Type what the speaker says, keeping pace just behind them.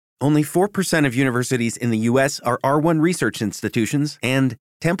Only 4% of universities in the U.S. are R1 research institutions, and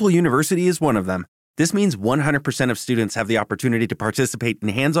Temple University is one of them. This means 100% of students have the opportunity to participate in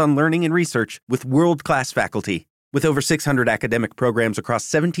hands-on learning and research with world-class faculty. With over 600 academic programs across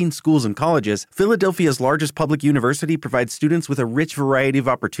 17 schools and colleges, Philadelphia's largest public university provides students with a rich variety of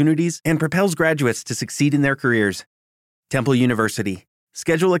opportunities and propels graduates to succeed in their careers. Temple University.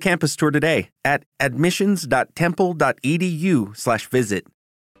 Schedule a campus tour today at admissions.temple.edu/visit.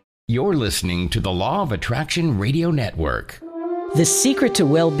 You're listening to the Law of Attraction Radio Network. The secret to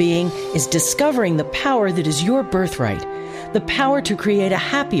well-being is discovering the power that is your birthright, the power to create a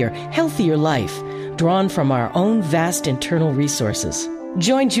happier, healthier life, drawn from our own vast internal resources.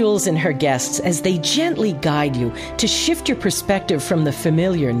 Join Jules and her guests as they gently guide you to shift your perspective from the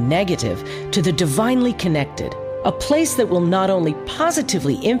familiar negative to the divinely connected, a place that will not only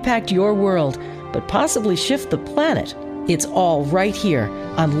positively impact your world, but possibly shift the planet. It's all right here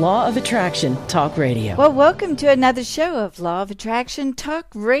on Law of Attraction Talk Radio. Well, welcome to another show of Law of Attraction Talk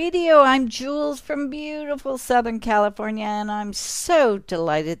Radio. I'm Jules from beautiful Southern California, and I'm so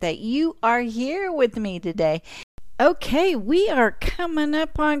delighted that you are here with me today. Okay, we are coming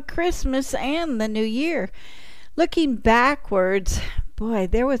up on Christmas and the New Year. Looking backwards, boy,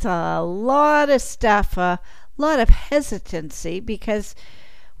 there was a lot of stuff, a lot of hesitancy because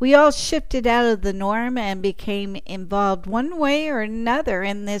we all shifted out of the norm and became involved one way or another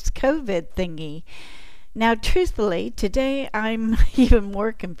in this COVID thingy. Now, truthfully, today I'm even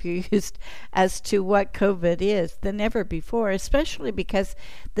more confused as to what COVID is than ever before, especially because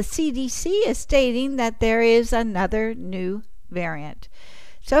the CDC is stating that there is another new variant.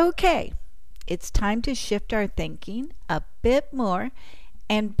 So, okay, it's time to shift our thinking a bit more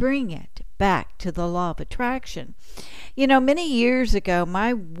and bring it back to the law of attraction. You know, many years ago,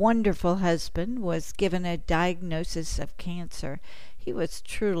 my wonderful husband was given a diagnosis of cancer. He was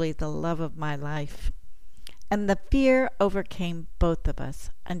truly the love of my life. And the fear overcame both of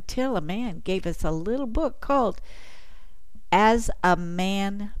us until a man gave us a little book called As a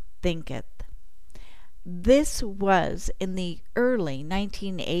Man Thinketh. This was in the early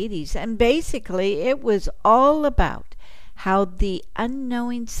 1980s, and basically it was all about how the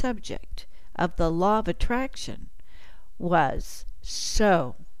unknowing subject of the law of attraction was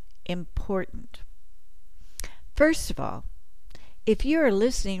so important. First of all, if you are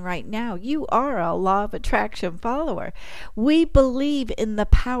listening right now, you are a law of attraction follower. We believe in the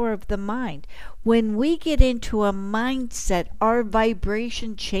power of the mind. When we get into a mindset, our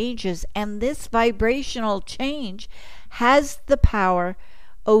vibration changes, and this vibrational change has the power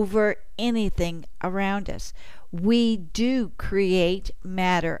over anything around us. We do create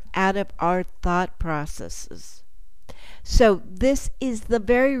matter out of our thought processes. So this is the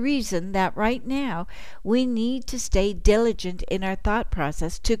very reason that right now we need to stay diligent in our thought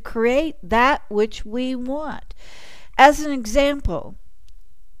process to create that which we want. As an example,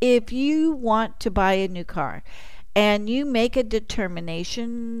 if you want to buy a new car and you make a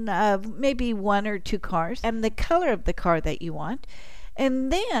determination of maybe one or two cars and the color of the car that you want,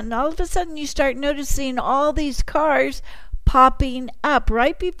 and then all of a sudden you start noticing all these cars popping up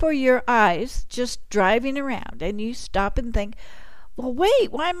right before your eyes, just driving around, and you stop and think, well,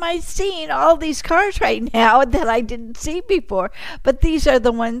 wait, why am I seeing all these cars right now that I didn't see before? But these are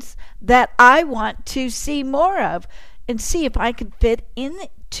the ones that I want to see more of and see if I can fit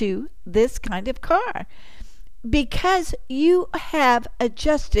into this kind of car. Because you have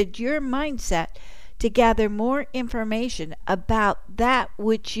adjusted your mindset to gather more information about that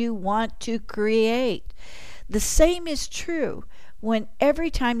which you want to create. The same is true when every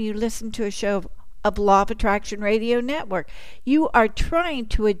time you listen to a show of Law of Attraction Radio Network, you are trying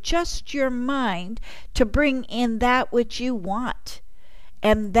to adjust your mind to bring in that which you want.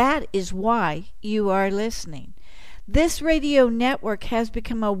 And that is why you are listening. This radio network has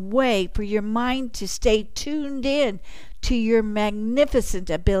become a way for your mind to stay tuned in to your magnificent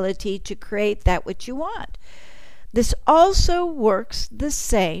ability to create that which you want. This also works the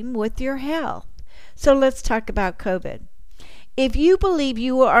same with your health. So let's talk about COVID. If you believe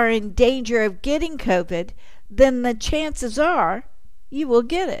you are in danger of getting COVID, then the chances are you will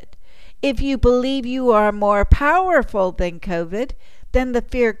get it. If you believe you are more powerful than COVID, then the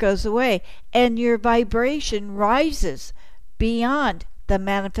fear goes away and your vibration rises beyond the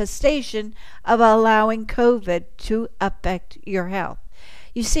manifestation of allowing COVID to affect your health.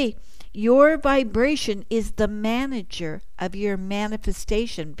 You see, your vibration is the manager of your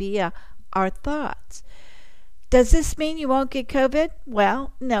manifestation via our thoughts. Does this mean you won't get COVID?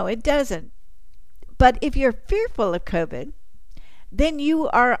 Well, no, it doesn't. But if you're fearful of COVID, then you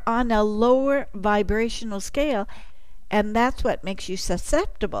are on a lower vibrational scale, and that's what makes you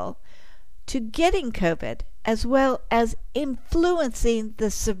susceptible to getting COVID, as well as influencing the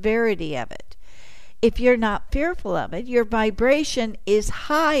severity of it. If you're not fearful of it, your vibration is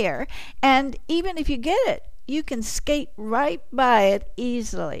higher, and even if you get it, you can skate right by it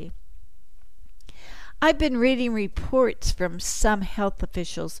easily. I've been reading reports from some health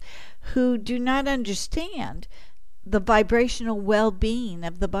officials who do not understand the vibrational well-being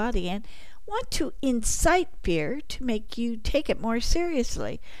of the body and want to incite fear to make you take it more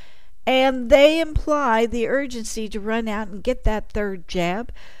seriously. And they imply the urgency to run out and get that third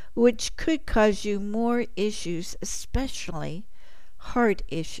jab, which could cause you more issues, especially heart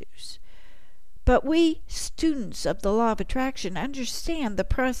issues. But we students of the law of attraction understand the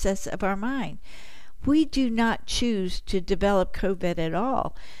process of our mind. We do not choose to develop COVID at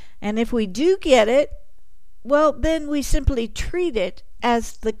all. And if we do get it, well, then we simply treat it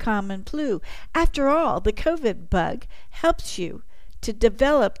as the common flu. After all, the COVID bug helps you to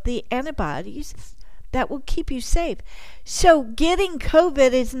develop the antibodies that will keep you safe. So getting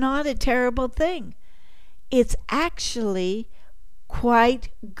COVID is not a terrible thing. It's actually quite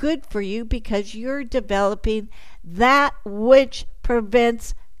good for you because you're developing that which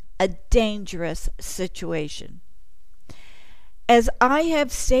prevents a dangerous situation. As I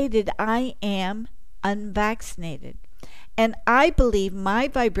have stated, I am unvaccinated, and I believe my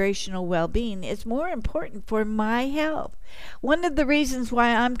vibrational well-being is more important for my health. One of the reasons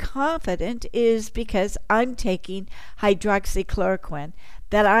why I'm confident is because I'm taking hydroxychloroquine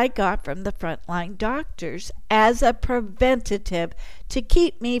that I got from the frontline doctors as a preventative to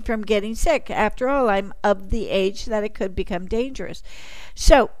keep me from getting sick. After all, I'm of the age that it could become dangerous.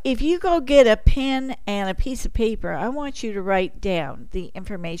 So if you go get a pen and a piece of paper, I want you to write down the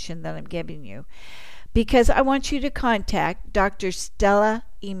information that I'm giving you, because I want you to contact Dr. Stella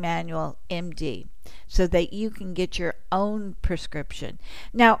Emanuel, MD, so that you can get your own prescription.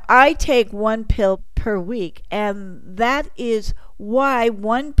 Now, I take 1 pill per week, and that is why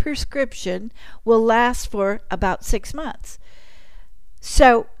one prescription will last for about 6 months.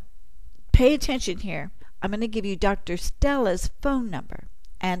 So pay attention here. I'm going to give you Dr. Stella's phone number,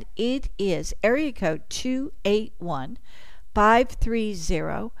 and it is area code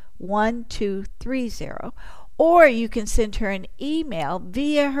 281-530-1230, or you can send her an email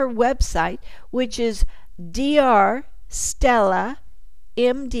via her website, which is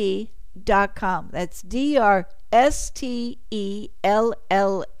drstellamd.com. That's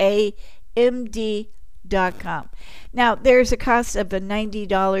drstellamd.com. Now, there's a cost of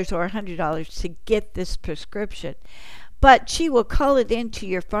 $90 or $100 to get this prescription, but she will call it into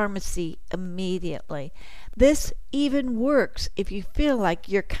your pharmacy immediately. This even works if you feel like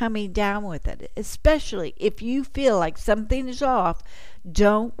you're coming down with it, especially if you feel like something is off.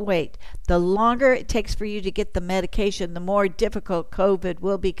 Don't wait. The longer it takes for you to get the medication, the more difficult COVID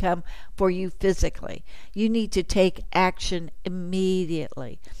will become for you physically. You need to take action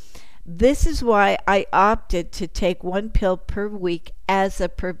immediately. This is why I opted to take 1 pill per week as a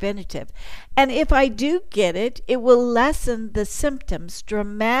preventative. And if I do get it, it will lessen the symptoms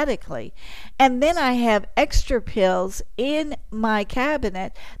dramatically. And then I have extra pills in my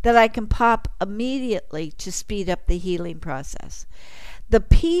cabinet that I can pop immediately to speed up the healing process. The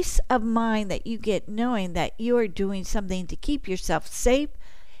peace of mind that you get knowing that you are doing something to keep yourself safe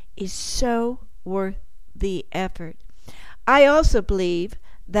is so worth the effort. I also believe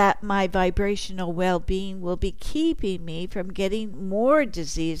that my vibrational well-being will be keeping me from getting more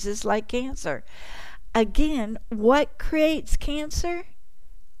diseases like cancer. Again, what creates cancer?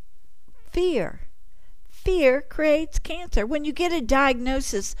 Fear. Fear creates cancer. When you get a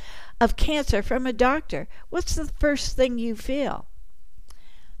diagnosis of cancer from a doctor, what's the first thing you feel?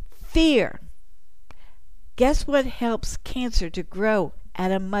 Fear. Guess what helps cancer to grow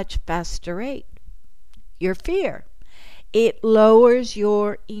at a much faster rate? Your fear. It lowers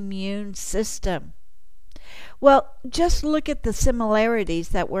your immune system. Well, just look at the similarities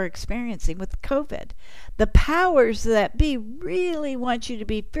that we're experiencing with COVID. The powers that be really want you to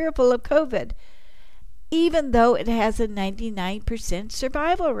be fearful of COVID, even though it has a 99%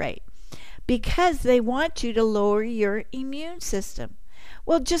 survival rate, because they want you to lower your immune system.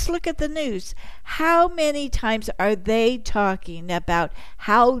 Well, just look at the news. How many times are they talking about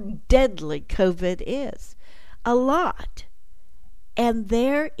how deadly COVID is? A lot. And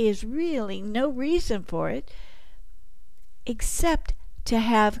there is really no reason for it except to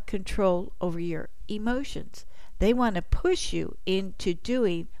have control over your emotions. They want to push you into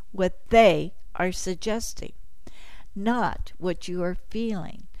doing what they are suggesting, not what you are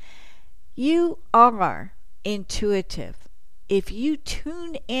feeling. You are intuitive. if you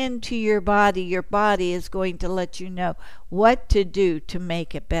tune into your body is going to let you know what to do to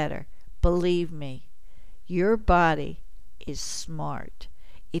make it better. Believe me, your body is smart.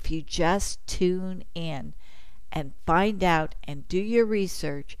 If you just tune in and find out and do your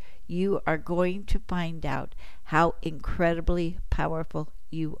research, you are going to find out how incredibly powerful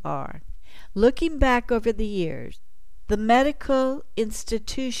you are. Looking back over the years, the medical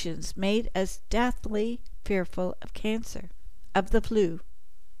institutions made us deathly fearful of cancer, of the flu,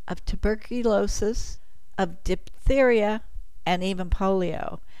 of tuberculosis, of diphtheria, and even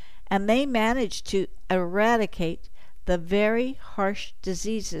polio. And they managed to eradicate the very harsh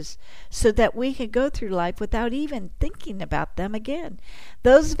diseases so that we could go through life without even thinking about them again.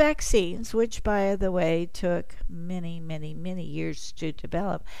 Those vaccines, which by the way took many, many, many years to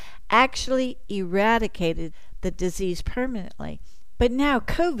develop, actually eradicated the disease permanently. But now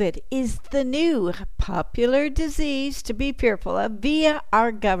COVID is the new popular disease to be fearful of via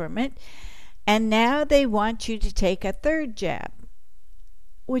our government, and now they want you to take a third jab,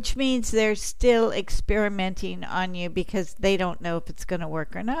 which means they're still experimenting on you because they don't know if it's going to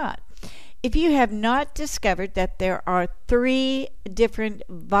work or not. If you have not discovered that there are 3 different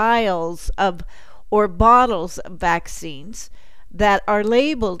vials of or bottles of vaccines that are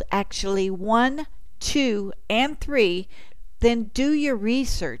labeled actually 1, 2, and 3, then do your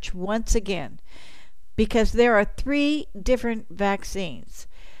research once again, because there are 3 different vaccines.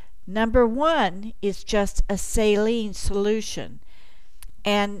 Number 1 is just a saline solution.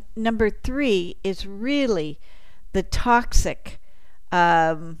 And number 3 is really the toxic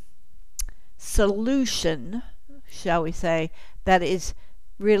solution, shall we say, that is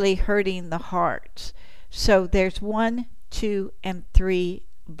really hurting the heart. So there's 1, 2, and 3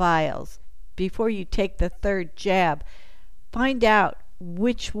 vials. Before you take the third jab, find out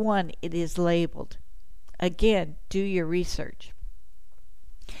which one it is labeled. Again, do your research.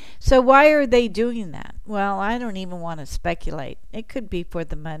 So why are they doing that? Well, I don't even want to speculate. It could be for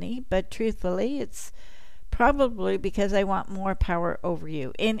the money, but truthfully, it's probably because they want more power over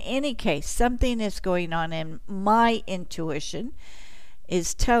you. In any case, something is going on, and my intuition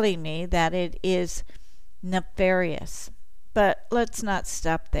is telling me that it is nefarious. But let's not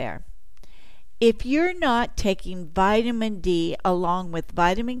stop there. If you're not taking vitamin D along with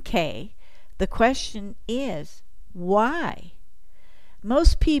vitamin K, the question is, why?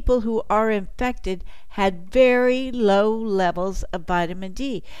 Most people who are infected had very low levels of vitamin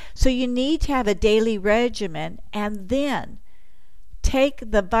D. So you need to have a daily regimen and then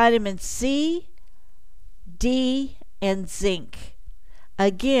take the vitamin C, D, and zinc.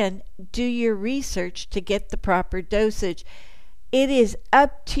 Again, do your research to get the proper dosage. It is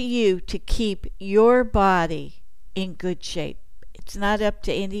up to you to keep your body in good shape. It's not up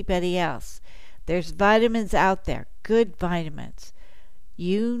to anybody else. There's vitamins out there, good vitamins.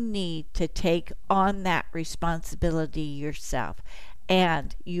 You need to take on that responsibility yourself,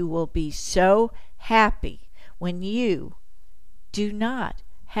 and you will be so happy when you do not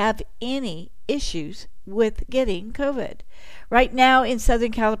have any issues with getting COVID. Right now in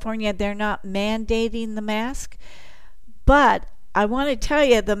Southern California, they're not mandating the mask, but I want to tell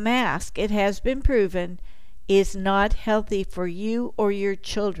you, the mask, it has been proven, is not healthy for you or your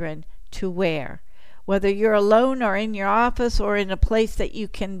children to wear. Whether you're alone or in your office or in a place that you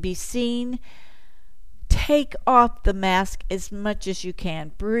can be seen, take off the mask as much as you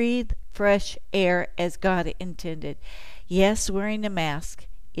can. Breathe fresh air as God intended. Yes, wearing a mask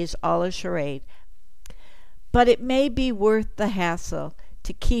is all a charade, but it may be worth the hassle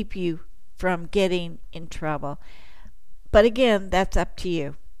to keep you from getting in trouble. But again, that's up to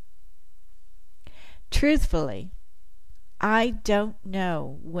you. Truthfully, I don't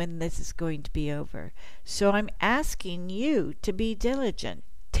know when this is going to be over, so I'm asking you to be diligent.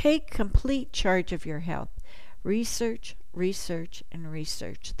 Take complete charge of your health. Research, research, and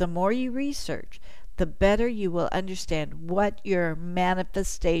research. The more you research, the better you will understand what your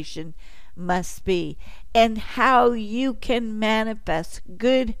manifestation must be and how you can manifest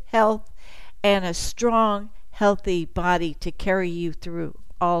good health and a strong, healthy body to carry you through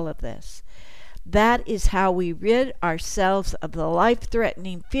all of this. That is how we rid ourselves of the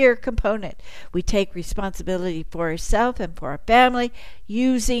life-threatening fear component. We take responsibility for ourselves and for our family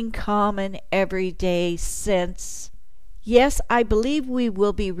using common everyday sense. Yes, I believe we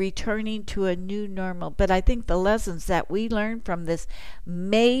will be returning to a new normal, but I think the lessons that we learned from this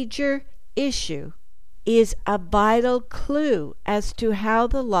major issue is a vital clue as to how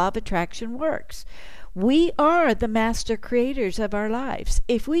the law of attraction works. We are the master creators of our lives.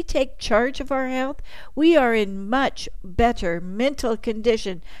 If we take charge of our health, we are in much better mental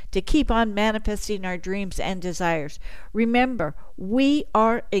condition to keep on manifesting our dreams and desires. Remember, we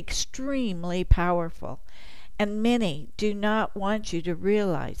are extremely powerful, and many do not want you to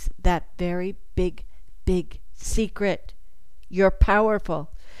realize that very big secret. You're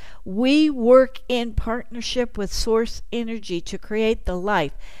powerful. We work in partnership with Source Energy to create the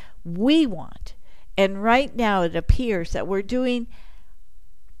life we want. And right now it appears that we're doing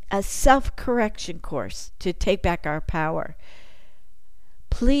a self-correction course to take back our power.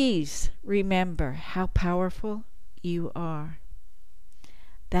 Please remember how powerful you are.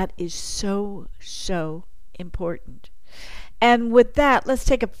 That is so important. And with that, let's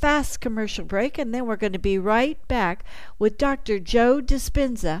take a fast commercial break, and then we're going to be right back with Dr. Joe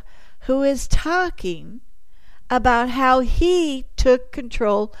Dispenza, who is talking about how he took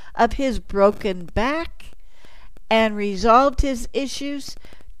control of his broken back and resolved his issues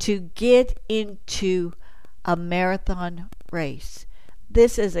to get into a marathon race.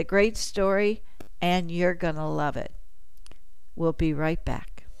 This is a great story, and you're going to love it. We'll be right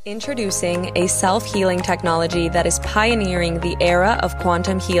back. Introducing a self-healing technology that is pioneering the era of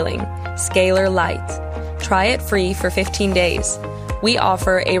quantum healing, Scalar Light. Try it free for 15 days. We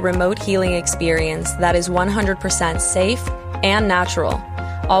offer a remote healing experience that is 100% safe and natural.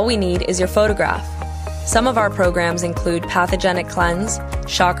 All we need is your photograph. Some of our programs include pathogenic cleanse,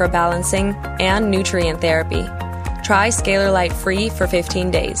 chakra balancing, and nutrient therapy. Try Scalar Light free for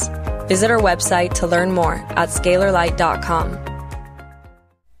 15 days. Visit our website to learn more at scalarlight.com.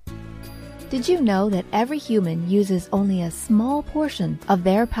 Did you know that every human uses only a small portion of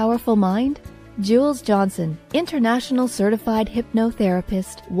their powerful mind? Jules Johnson, international certified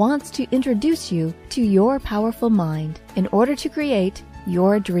hypnotherapist, wants to introduce you to your powerful mind in order to create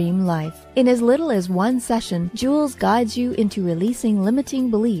your dream life. In as little as one session, Jules guides you into releasing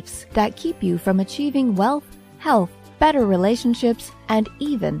limiting beliefs that keep you from achieving wealth, health, better relationships, and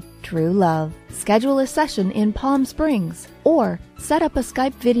even true love. Schedule a session in Palm Springs or set up a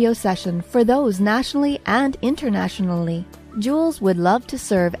Skype video session for those nationally and internationally. Jules would love to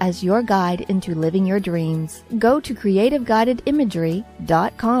serve as your guide into living your dreams. Go to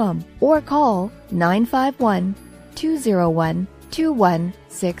creativeguidedimagery.com or call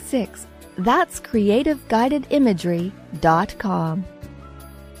 951-201-2166. That's creativeguidedimagery.com.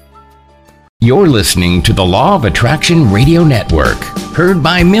 You're listening to the Law of Attraction Radio Network, heard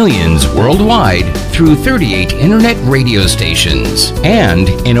by millions worldwide through 38 internet radio stations and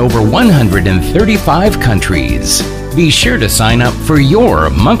in over 135 countries. Be sure to sign up for your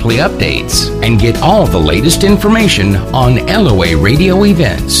monthly updates and get all the latest information on LOA radio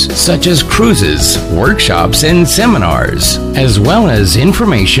events such as cruises, workshops, and seminars, as well as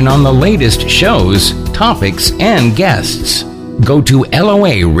information on the latest shows, topics, and guests. Go to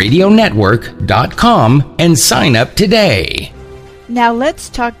LOAradionetwork.com and sign up today. Now let's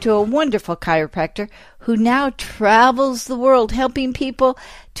talk to a wonderful chiropractor who now travels the world helping people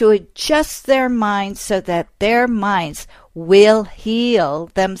to adjust their minds so that their minds will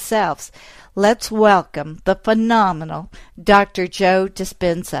heal themselves. Let's welcome the phenomenal Dr. Joe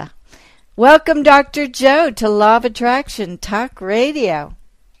Dispenza. Welcome, Dr. Joe, to Law of Attraction Talk Radio.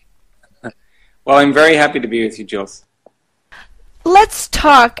 Well, I'm very happy to be with you, Jules. Let's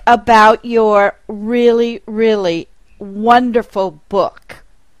talk about your really wonderful book.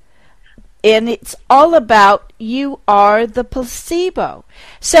 And it's all about you are the placebo.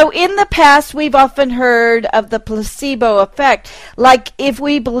 So in the past, we've often heard of the placebo effect. Like if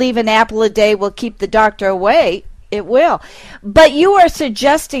we believe an apple a day will keep the doctor away, it will. But you are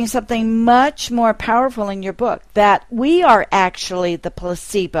suggesting something much more powerful in your book, that we are actually the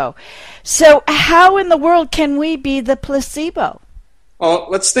placebo. So how in the world can we be the placebo? Well,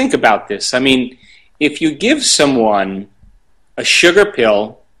 let's think about this. I mean, if you give someone a sugar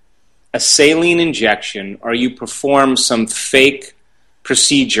pill, a saline injection, or you perform some fake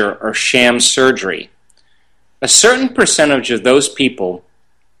procedure or sham surgery, a certain percentage of those people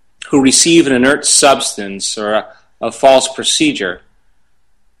who receive an inert substance or a false procedure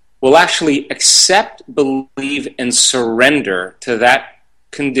will actually accept, believe, and surrender to that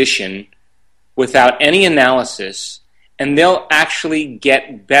condition without any analysis, and they'll actually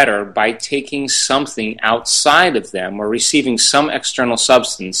get better by taking something outside of them or receiving some external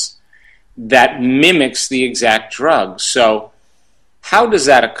substance that mimics the exact drug. So how does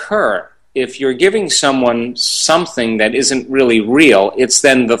that occur? If you're giving someone something that isn't really real, it's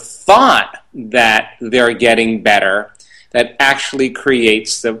then the thought that they're getting better that actually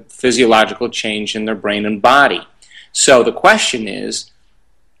creates the physiological change in their brain and body. So the question is,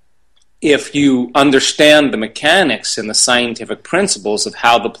 if you understand the mechanics and the scientific principles of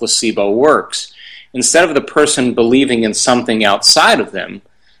how the placebo works, instead of the person believing in something outside of them,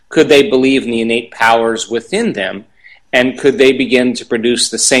 could they believe in the innate powers within them, and could they begin to produce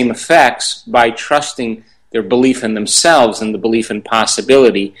the same effects by trusting their belief in themselves and the belief in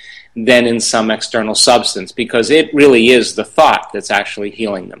possibility than in some external substance, because it really is the thought that's actually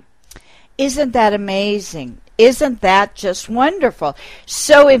healing them. Isn't that amazing? Isn't that just wonderful?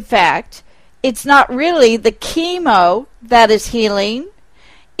 So, in fact, it's not really the chemo that is healing.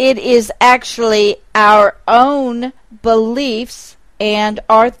 It is actually our own beliefs and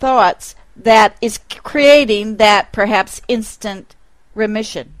our thoughts that is creating that perhaps instant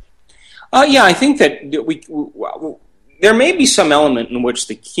remission. Yeah, I think that there may be some element in which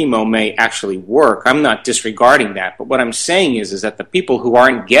the chemo may actually work. I'm not disregarding that, but what I'm saying is that the people who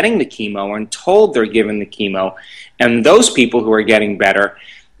aren't getting the chemo aren't told they're given the chemo, and those people who are getting better,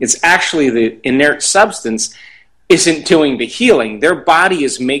 it's actually the inert substance isn't doing the healing. Their body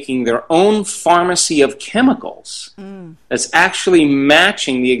is making their own pharmacy of chemicals that's actually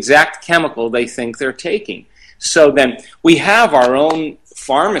matching the exact chemical they think they're taking. So then we have our own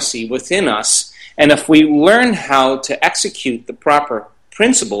pharmacy within us, and if we learn how to execute the proper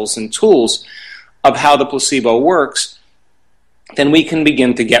principles and tools of how the placebo works, then we can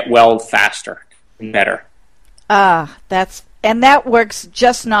begin to get well faster and better. And that works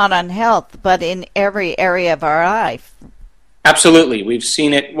just not on health, but in every area of our life. Absolutely. We've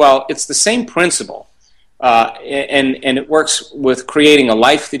seen it. Well, it's the same principle. And it works with creating a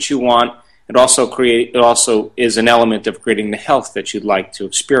life that you want. It also is an element of creating the health that you'd like to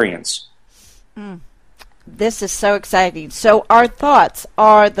experience. This is so exciting. So our thoughts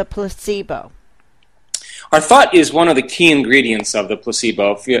are the placebo. Our thought is one of the key ingredients of the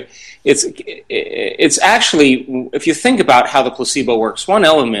placebo. It's actually, if you think about how the placebo works, one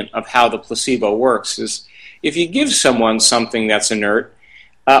element of how the placebo works is if you give someone something that's inert,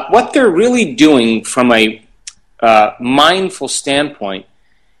 what they're really doing from a mindful standpoint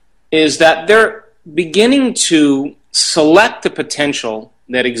is that they're beginning to select the potential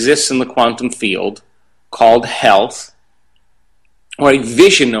that exists in the quantum field called health, or a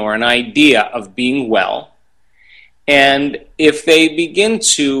vision or an idea of being well. And if they begin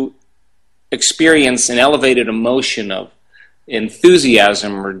to experience an elevated emotion of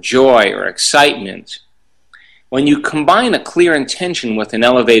enthusiasm or joy or excitement, when you combine a clear intention with an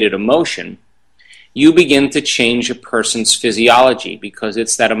elevated emotion, you begin to change a person's physiology, because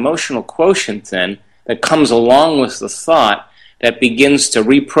it's that emotional quotient then that comes along with the thought that begins to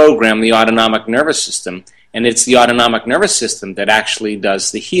reprogram the autonomic nervous system, and it's the autonomic nervous system that actually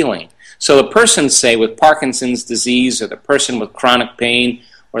does the healing. So the person, say, with Parkinson's disease, or the person with chronic pain,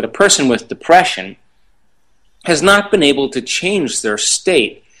 or the person with depression, has not been able to change their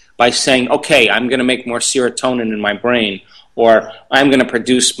state by saying, okay, I'm going to make more serotonin in my brain, or I'm going to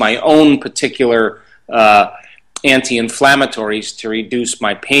produce my own particular anti-inflammatories to reduce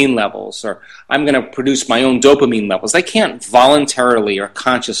my pain levels, or I'm going to produce my own dopamine levels. They can't voluntarily or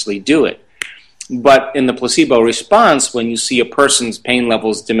consciously do it. But in the placebo response, when you see a person's pain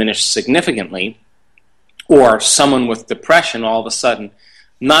levels diminish significantly, or someone with depression all of a sudden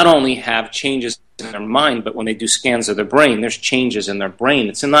not only have changes in their mind, but when they do scans of their brain, there's changes in their brain.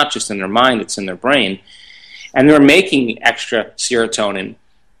 It's not just in their mind, it's in their brain. And they're making extra serotonin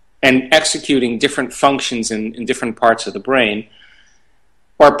and executing different functions in different parts of the brain,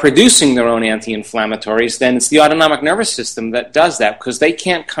 or producing their own anti-inflammatories, then it's the autonomic nervous system that does that, because they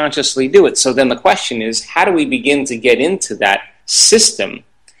can't consciously do it. So then the question is, how do we begin to get into that system?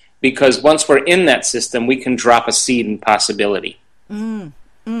 Because once we're in that system, we can drop a seed in possibility.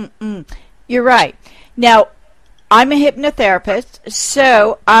 You're right. Now, I'm a hypnotherapist,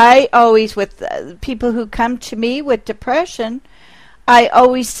 so I always, with people who come to me with depression, I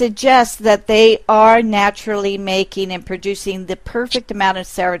always suggest that they are naturally making and producing the perfect amount of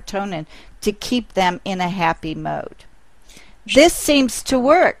serotonin to keep them in a happy mode. This seems to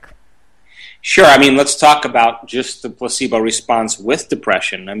work. Sure. I mean, let's talk about just the placebo response with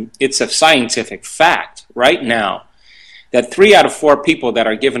depression. It's a scientific fact right now that 3 out of 4 people that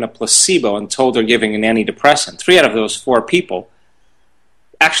are given a placebo and told they're giving an antidepressant, 3 out of those 4 people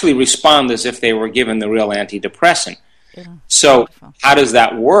actually respond as if they were given the real antidepressant. Yeah. So how does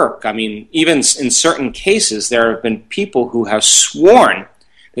that work? I mean, even in certain cases, there have been people who have sworn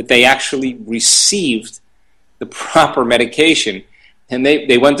that they actually received the proper medication, and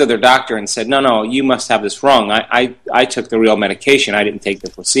they went to their doctor and said, no, you must have this wrong. I took the real medication. I didn't take the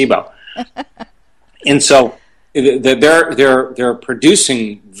placebo. And so they're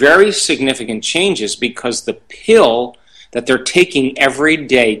producing very significant changes because the pill that they're taking every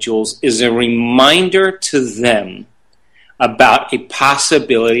day, Jules, is a reminder to them about a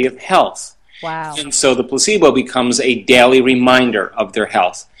possibility of health. Wow. And so the placebo becomes a daily reminder of their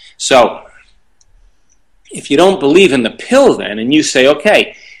health. So if you don't believe in the pill then, and you say,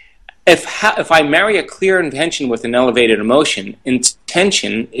 okay, if I marry a clear intention with an elevated emotion,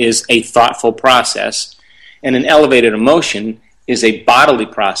 intention is a thoughtful process, and an elevated emotion is a bodily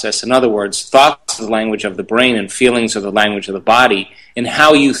process. In other words, thoughts are the language of the brain and feelings are the language of the body, and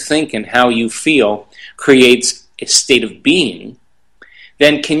how you think and how you feel creates a state of being.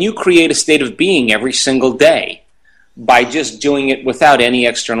 Then can you create a state of being every single day by just doing it without any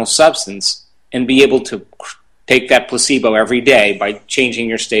external substance and be able to take that placebo every day by changing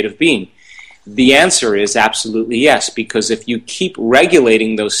your state of being? The answer is absolutely yes, because if you keep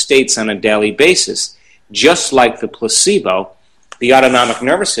regulating those states on a daily basis, just like the placebo, the autonomic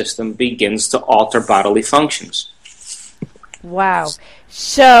nervous system begins to alter bodily functions. Wow.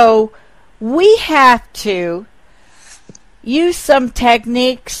 So we have to use some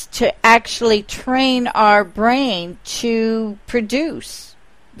techniques to actually train our brain to produce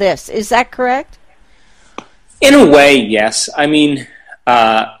this. Is that correct? In a way, yes. I mean,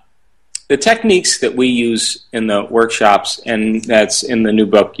 the techniques that we use in the workshops, and that's in the new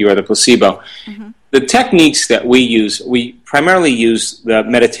book, You Are the Placebo, the techniques that we primarily use the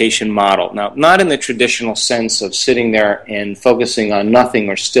meditation model. Now, not in the traditional sense of sitting there and focusing on nothing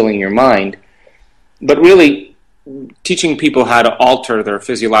or stilling your mind, but really teaching people how to alter their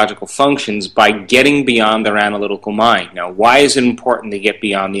physiological functions by getting beyond their analytical mind. Now, why is it important to get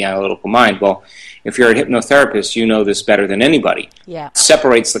beyond the analytical mind? Well, if you're a hypnotherapist, you know this better than anybody. Yeah. What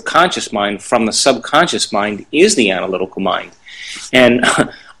separates the conscious mind from the subconscious mind is the analytical mind. And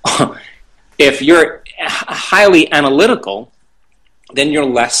if you're highly analytical, then you're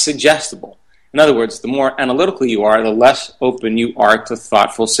less suggestible. In other words, the more analytical you are, the less open you are to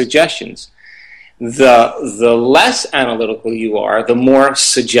thoughtful suggestions. The less analytical you are, the more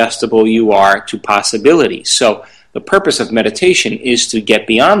suggestible you are to possibility. So the purpose of meditation is to get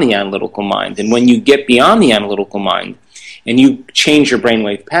beyond the analytical mind. And when you get beyond the analytical mind and you change your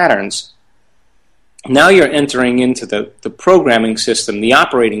brainwave patterns, now you're entering into the programming system, the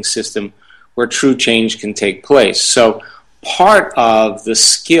operating system, where true change can take place. So part of the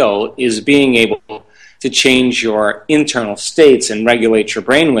skill is being able to change your internal states and regulate your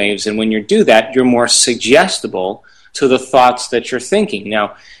brainwaves. And when you do that, you're more suggestible to the thoughts that you're thinking.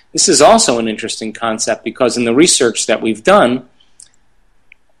 Now, this is also an interesting concept because in the research that we've done,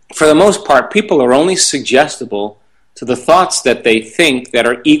 for the most part, people are only suggestible to the thoughts that they think that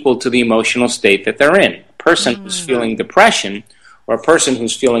are equal to the emotional state that they're in. A person who's feeling depression or a person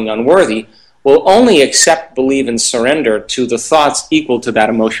who's feeling unworthy will only accept, believe, and surrender to the thoughts equal to that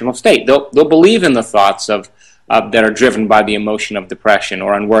emotional state. They'll believe in the thoughts that are driven by the emotion of depression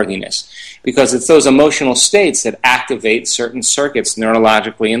or unworthiness, because it's those emotional states that activate certain circuits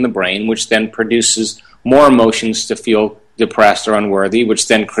neurologically in the brain, which then produces more emotions to feel depressed or unworthy, which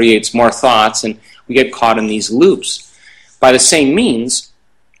then creates more thoughts, and we get caught in these loops. By the same means,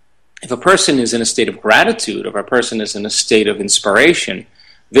 if a person is in a state of gratitude, if a person is in a state of inspiration,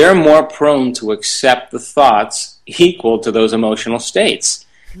 they're more prone to accept the thoughts equal to those emotional states.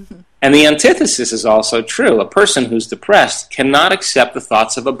 And the antithesis is also true. A person who's depressed cannot accept the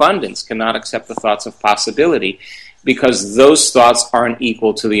thoughts of abundance, cannot accept the thoughts of possibility, because those thoughts aren't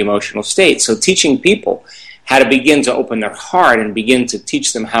equal to the emotional state. So teaching people how to begin to open their heart and begin to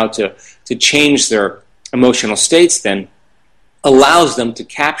teach them how to change their emotional states then allows them to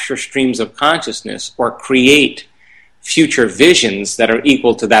capture streams of consciousness or create future visions that are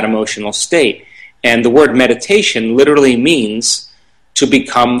equal to that emotional state. And the word meditation literally means to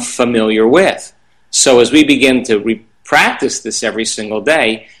become familiar with. So as we begin to practice this every single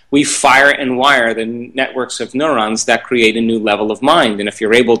day, we fire and wire the networks of neurons that create a new level of mind. And if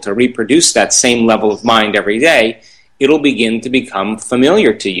you're able to reproduce that same level of mind every day, it'll begin to become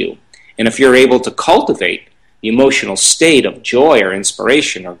familiar to you. And if you're able to cultivate the emotional state of joy or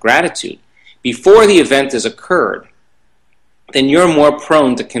inspiration or gratitude before the event has occurred, then you're more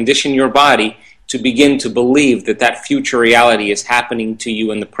prone to condition your body to begin to believe that that future reality is happening to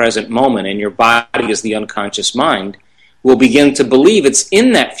you in the present moment, and your body, as the unconscious mind, will begin to believe it's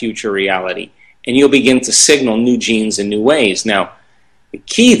in that future reality, and you'll begin to signal new genes in new ways. Now, the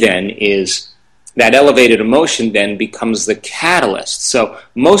key then is that elevated emotion then becomes the catalyst. So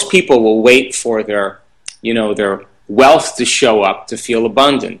most people will wait for their wealth to show up to feel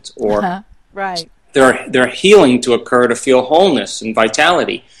abundant, or right. their healing to occur to feel wholeness and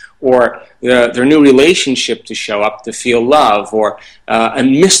vitality, or their new relationship to show up to feel love, or a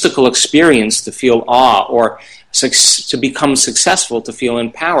mystical experience to feel awe, or to become successful, to feel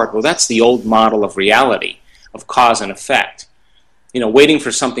empowered. Well, that's the old model of reality, of cause and effect. Waiting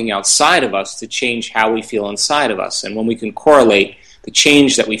for something outside of us to change how we feel inside of us. And when we can correlate the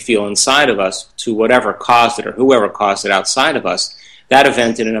change that we feel inside of us to whatever caused it or whoever caused it outside of us, that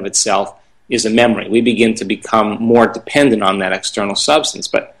event in and of itself is a memory. We begin to become more dependent on that external substance.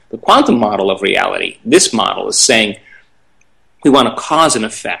 But the quantum model of reality, this model, is saying we want a cause and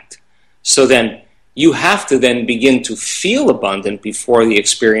effect. So then you have to then begin to feel abundant before the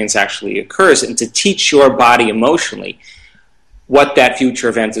experience actually occurs, and to teach your body emotionally what that future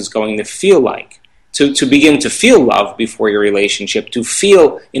event is going to feel like. To begin to feel love before your relationship, to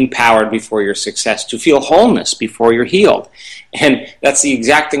feel empowered before your success, to feel wholeness before you're healed. And that's the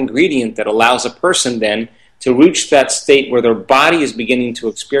exact ingredient that allows a person then to reach that state where their body is beginning to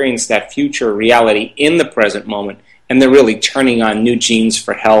experience that future reality in the present moment, and they're really turning on new genes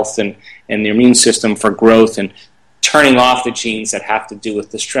for health and the immune system for growth, and turning off the genes that have to do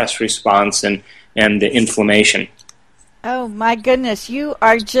with the stress response and the inflammation. Oh, my goodness. You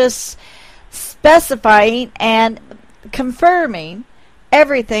are just specifying and confirming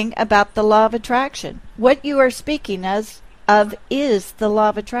everything about the law of attraction. What you are speaking of is the law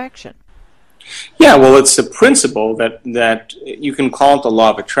of attraction. Yeah, well, it's a principle that you can call it the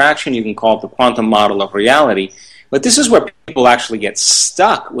law of attraction, you can call it the quantum model of reality, but this is where people actually get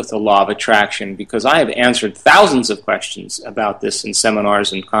stuck with the law of attraction, because I have answered thousands of questions about this in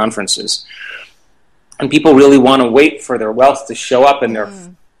seminars and conferences. And people really want to wait for their wealth to show up, and they're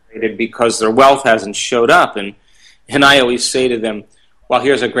frustrated because their wealth hasn't showed up. And I always say to them, well,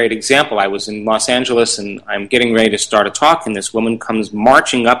 here's a great example. I was in Los Angeles, and I'm getting ready to start a talk, and this woman comes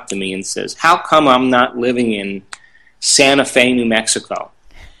marching up to me and says, how come I'm not living in Santa Fe, New Mexico?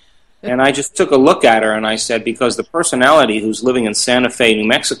 And I just took a look at her, and I said, because the personality who's living in Santa Fe, New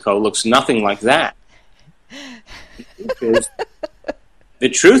Mexico looks nothing like that. The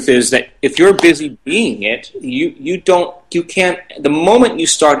truth is that if you're busy being it, you can't, the moment you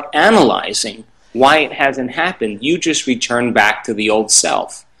start analyzing why it hasn't happened, you just return back to the old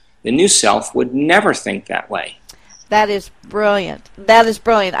self. The new self would never think that way. That is brilliant. That is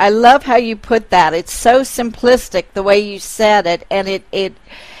brilliant. I love how you put that. It's so simplistic the way you said it, and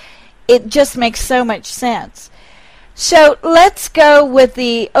it just makes so much sense. So let's go with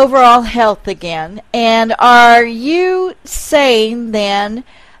the overall health again. And are you saying then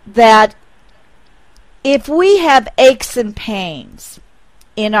that if we have aches and pains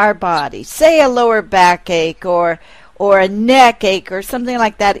in our body, say a lower back ache or a neck ache or something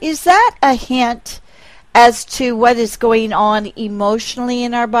like that, is that a hint as to what is going on emotionally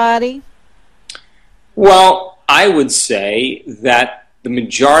in our body? Well, I would say that the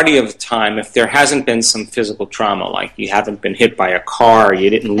majority of the time, if there hasn't been some physical trauma, like you haven't been hit by a car, you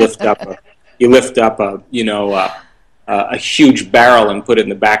didn't lift up a huge barrel and put it in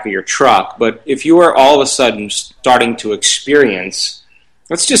the back of your truck, but if you are all of a sudden starting to experience,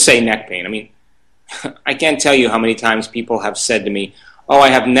 let's just say neck pain. I mean, I can't tell you how many times people have said to me, oh, I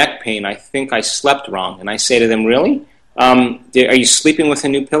have neck pain, I think I slept wrong. And I say to them, really? Are you sleeping with a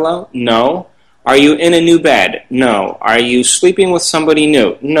new pillow? No. Are you in a new bed? No. Are you sleeping with somebody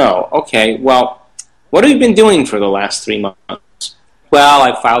new? No. Okay, well, what have you been doing for the last 3 months? Well,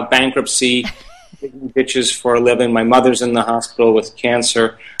 I filed bankruptcy, taking bitches for a living, my mother's in the hospital with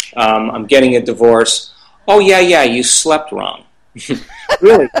cancer, I'm getting a divorce. Oh, yeah, you slept wrong.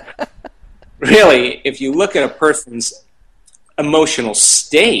 Really, if you look at a person's emotional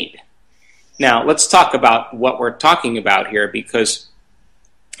state. Now, let's talk about what we're talking about here, because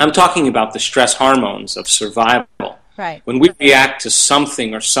I'm talking about the stress hormones of survival. Right. When we react to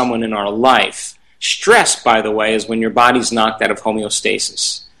something or someone in our life, stress, by the way, is when your body's knocked out of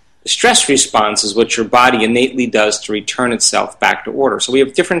homeostasis. The stress response is what your body innately does to return itself back to order. So we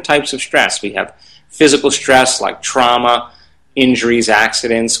have different types of stress. We have physical stress like trauma, injuries,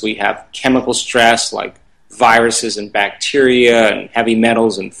 accidents. We have chemical stress like viruses and bacteria and heavy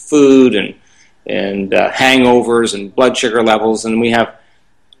metals and food and hangovers and blood sugar levels. And we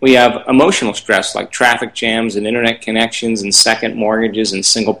have emotional stress like traffic jams and internet connections and second mortgages and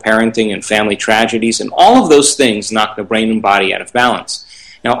single parenting and family tragedies. And all of those things knock the brain and body out of balance.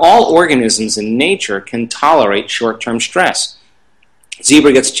 Now, all organisms in nature can tolerate short-term stress.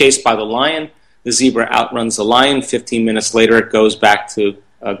 Zebra gets chased by the lion. The zebra outruns the lion. 15 minutes later, it goes back to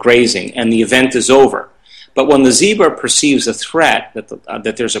grazing, and the event is over. But when the zebra perceives a threat,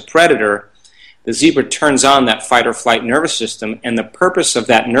 that there's a predator, the zebra turns on that fight-or-flight nervous system, and the purpose of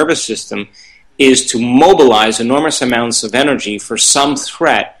that nervous system is to mobilize enormous amounts of energy for some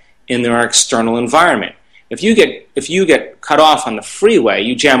threat in their external environment. If you get cut off on the freeway,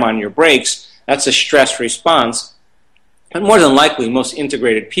 you jam on your brakes, That's a stress response. And more than likely, most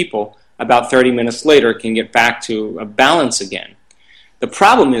integrated people, about 30 minutes later, can get back to a balance again. The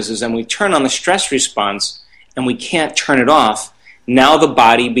problem is when we turn on the stress response and we can't turn it off, now the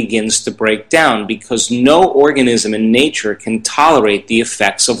body begins to break down because no organism in nature can tolerate the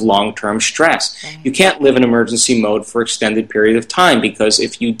effects of long-term stress. Right. You can't live in emergency mode for an extended period of time, because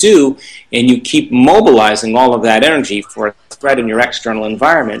if you do and you keep mobilizing all of that energy for a threat in your external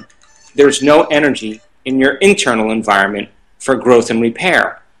environment, there's no energy in your internal environment for growth and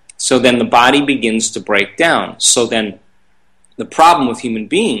repair. So then the body begins to break down. So then the problem with human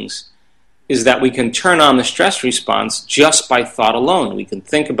beings is that we can turn on the stress response just by thought alone. We can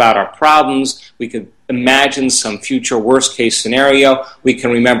think about our problems, we can imagine some future worst-case scenario, we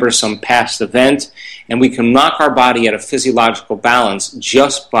can remember some past event, and we can knock our body out of physiological balance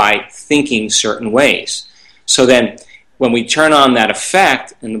just by thinking certain ways. So then, when we turn on that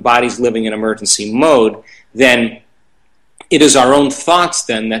effect and the body's living in emergency mode, then it is our own thoughts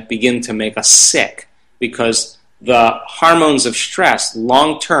then that begin to make us sick, because the hormones of stress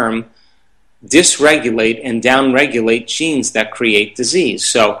long-term dysregulate and downregulate genes that create disease.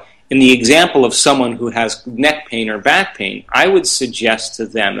 So in the example of someone who has neck pain or back pain, I would suggest to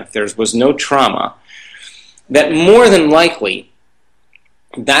them, if there was no trauma, that more than likely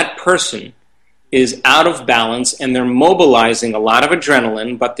that person is out of balance and they're mobilizing a lot of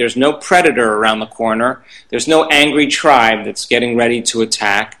adrenaline, but there's no predator around the corner, there's no angry tribe that's getting ready to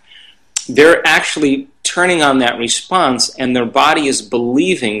attack. They're actually turning on that response, and their body is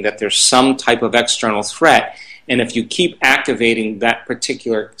believing that there's some type of external threat. And if you keep activating that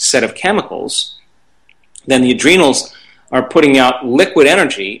particular set of chemicals, then the adrenals are putting out liquid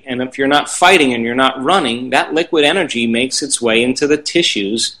energy, and if you're not fighting and you're not running, that liquid energy makes its way into the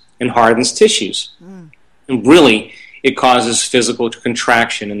tissues and hardens tissues. And really, it causes physical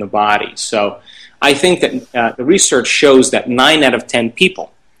contraction in the body. So I think that the research shows that 9 out of 10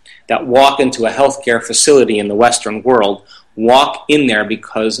 people that walk into a healthcare facility in the Western world walk in there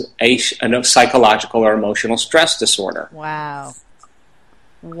because a psychological or emotional stress disorder. Wow.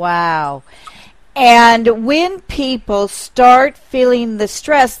 Wow. And when people start feeling the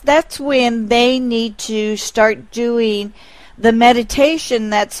stress, that's when they need to start doing the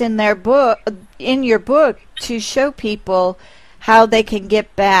meditation that's in their book, in your book, to show people how they can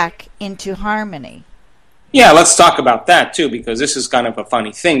get back into harmony. Yeah, let's talk about that too, because this is kind of a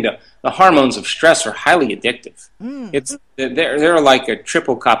funny thing. The hormones of stress are highly addictive. They're like a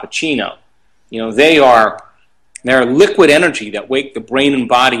triple cappuccino. You know, they're liquid energy that wake the brain and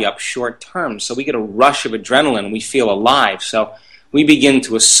body up short term. So we get a rush of adrenaline and we feel alive. So we begin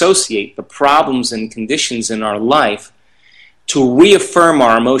to associate the problems and conditions in our life to reaffirm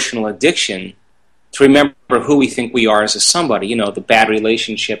our emotional addiction, to remember who we think we are as a somebody. You know, the bad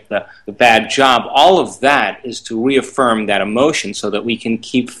relationship, the bad job, all of that is to reaffirm that emotion so that we can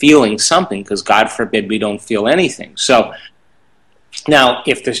keep feeling something, because God forbid we don't feel anything. So now,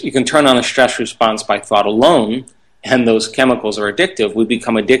 if you can turn on a stress response by thought alone, and those chemicals are addictive, we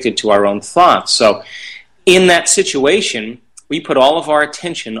become addicted to our own thoughts. So in that situation, we put all of our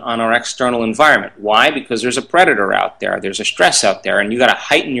attention on our external environment. Why? Because there's a predator out there, there's a stress out there, and you got to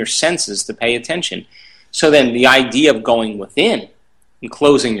heighten your senses to pay attention. So then the idea of going within and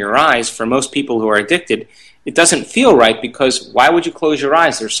closing your eyes, for most people who are addicted, it doesn't feel right, because why would you close your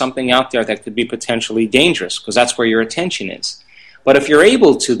eyes? There's something out there that could be potentially dangerous, because that's where your attention is. But if you're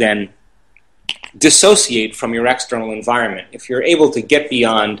able to then dissociate from your external environment, if you're able to get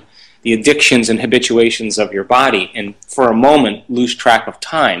beyond the addictions and habituations of your body and for a moment lose track of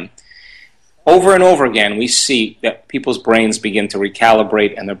time, over and over again we see that people's brains begin to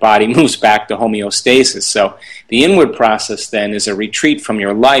recalibrate and their body moves back to homeostasis. So the inward process then is a retreat from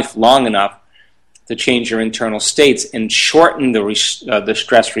your life long enough to change your internal states and shorten the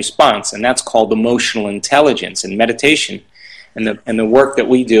stress response, and that's called emotional intelligence. And meditation and the work that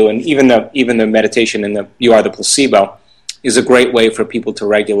we do, and even the meditation in the You Are the Placebo, is a great way for people to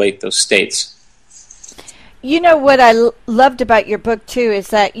regulate those states. You know what I loved about your book, too, is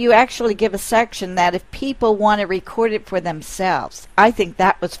that you actually give a section that if people want to record it for themselves. I think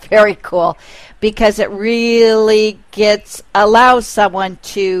that was very cool, because it really allows someone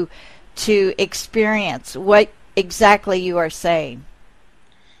to experience what exactly you are saying.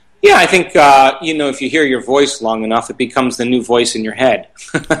 Yeah, I think, if you hear your voice long enough, it becomes the new voice in your head.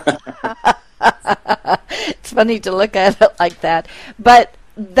 It's funny to look at it like that. But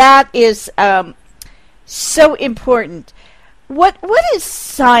that is so important. What is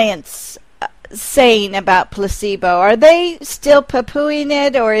science saying about placebo? Are they still poo-pooing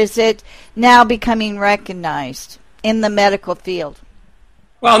it, or is it now becoming recognized in the medical field?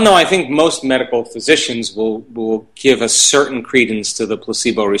 Well, no, I think most medical physicians will give a certain credence to the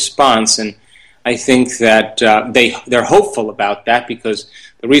placebo response, and I think that they're hopeful about that because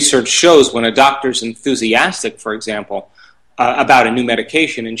the research shows when a doctor's enthusiastic, for example, about a new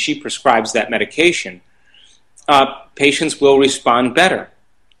medication and she prescribes that medication, patients will respond better.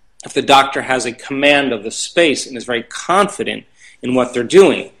 If the doctor has a command of the space and is very confident in what they're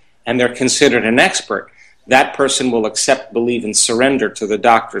doing and they're considered an expert, that person will accept, believe, and surrender to the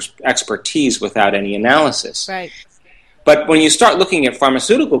doctor's expertise without any analysis. Right. But when you start looking at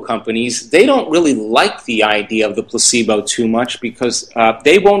pharmaceutical companies, they don't really like the idea of the placebo too much because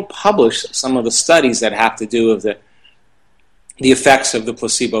they won't publish some of the studies that have to do with the effects of the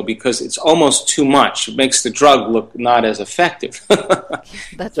placebo because it's almost too much. It makes the drug look not as effective.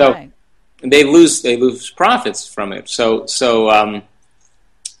 That's so right. They lose profits from it. So it's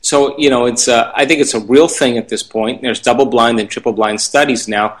I think it's a real thing at this point. There's double-blind and triple-blind studies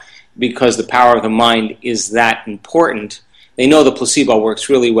now because the power of the mind is that important. They know the placebo works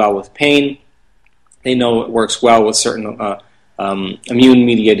really well with pain. They know it works well with certain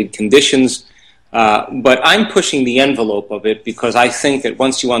immune-mediated conditions. But I'm pushing the envelope of it because I think that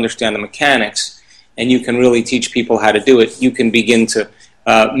once you understand the mechanics and you can really teach people how to do it, you can begin to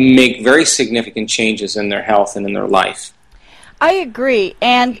make very significant changes in their health and in their life. I agree.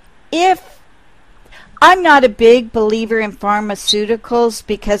 And if I'm not a big believer in pharmaceuticals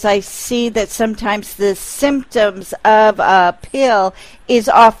because I see that sometimes the symptoms of a pill is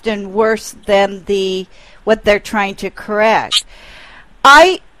often worse than what they're trying to correct.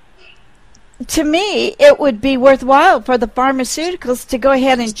 To me, it would be worthwhile for the pharmaceuticals to go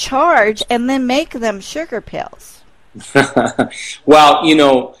ahead and charge and then make them sugar pills.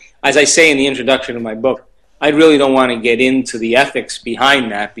 Well, as I say in the introduction of my book, I really don't want to get into the ethics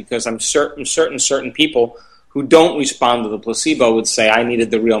behind that because I'm certain people who don't respond to the placebo would say I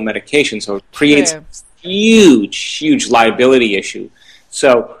needed the real medication. So it creates a huge liability issue.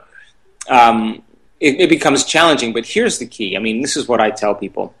 So it becomes challenging. But here's the key. I mean, this is what I tell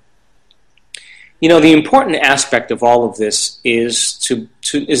people. The important aspect of all of this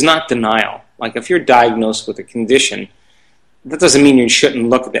is not denial. Like if you're diagnosed with a condition, that doesn't mean you shouldn't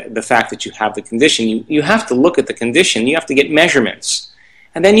look at the fact that you have the condition. You have to look at the condition. You have to get measurements.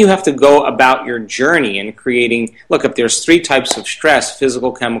 And then you have to go about your journey in creating, look, if there's 3 types of stress,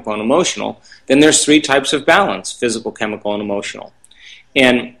 physical, chemical, and emotional, then there's 3 types of balance, physical, chemical, and emotional.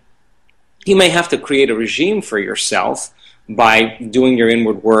 And you may have to create a regime for yourself by doing your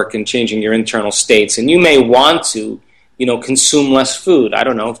inward work and changing your internal states. And you may want to, consume less food, I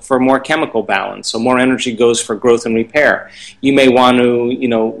don't know, for more chemical balance, so more energy goes for growth and repair. You may want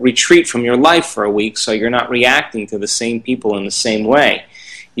to, retreat from your life for a week so you're not reacting to the same people in the same way.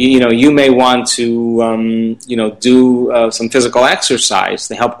 You may want to, do some physical exercise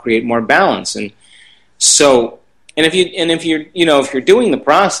to help create more balance. And so, if you're doing the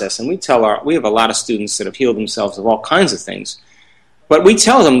process, and we have a lot of students that have healed themselves of all kinds of things, but we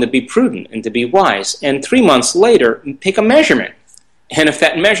tell them to be prudent and to be wise. And 3 months later, take a measurement. And if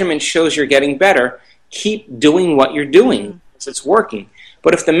that measurement shows you're getting better, keep doing what you're doing because it's working.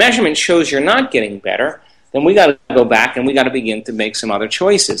 But if the measurement shows you're not getting better, then we got to go back and we got to begin to make some other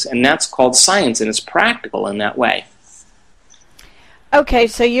choices. And that's called science, and it's practical in that way. Okay,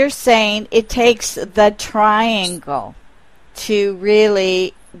 so you're saying it takes the triangle to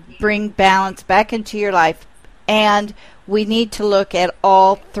really bring balance back into your life, and we need to look at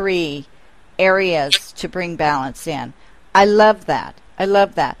all 3 areas to bring balance in. I love that.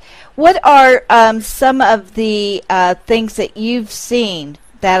 What are some of the things that you've seen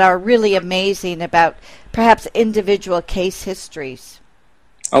that are really amazing about perhaps individual case histories?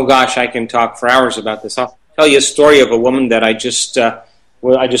 Oh gosh, I can talk for hours about this. I'll tell you a story of a woman that I just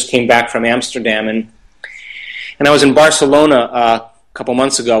came back from Amsterdam, and I was in Barcelona a couple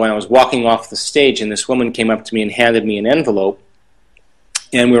months ago, and I was walking off the stage, and this woman came up to me and handed me an envelope,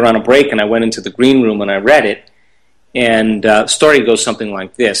 and we were on a break, and I went into the green room and I read it, and the story goes something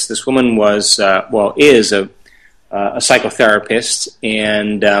like this. This woman is a psychotherapist,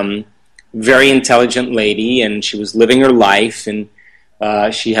 and very intelligent lady, and she was living her life, and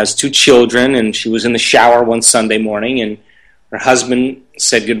she has 2 children, and she was in the shower one Sunday morning, and her husband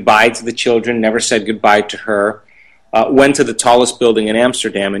said goodbye to the children, never said goodbye to her, went to the tallest building in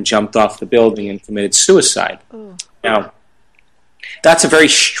Amsterdam and jumped off the building and committed suicide. Ooh. Now, that's a very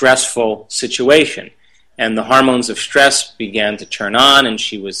stressful situation, and the hormones of stress began to turn on, and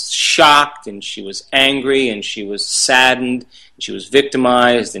she was shocked, and she was angry, and she was saddened, and she was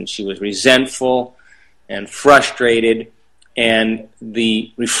victimized, and she was resentful and frustrated. and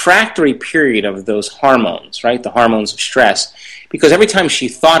the refractory period of those hormones, right, the hormones of stress, because every time she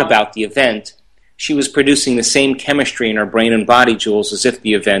thought about the event, she was producing the same chemistry in her brain and body, Jules, as if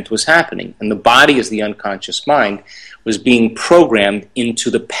the event was happening. And the body, as the unconscious mind, was being programmed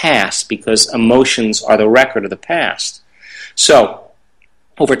into the past because emotions are the record of the past. So,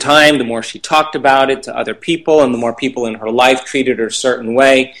 over time, the more she talked about it to other people and the more people in her life treated her a certain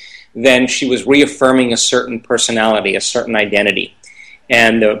way, then she was reaffirming a certain personality, a certain identity.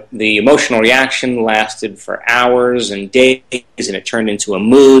 And the emotional reaction lasted for hours and days, and it turned into a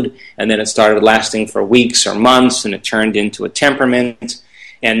mood, and then it started lasting for weeks or months, and it turned into a temperament.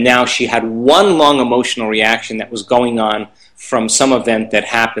 And now she had one long emotional reaction that was going on from some event that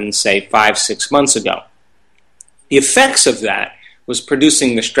happened, say, 5-6 months ago. The effects of that was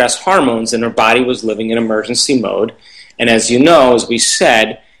producing the stress hormones, and her body was living in emergency mode. And as you know, as we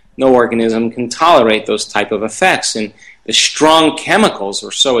said, no organism can tolerate those type of effects. And the strong chemicals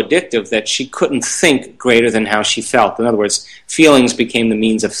were so addictive that she couldn't think greater than how she felt. In other words, feelings became the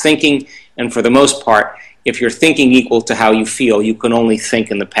means of thinking, and for the most part, if you're thinking equal to how you feel, you can only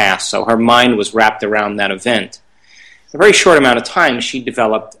think in the past. So her mind was wrapped around that event. In a very short amount of time, she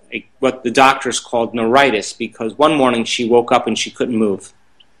developed what the doctors called neuritis, because one morning she woke up and she couldn't move.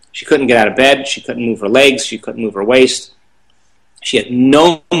 She couldn't get out of bed, she couldn't move her legs, she couldn't move her waist. She had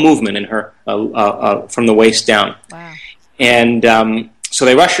no movement in her from the waist down. Wow. And so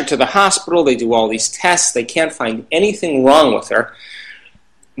they rush her to the hospital, they do all these tests, they can't find anything wrong with her.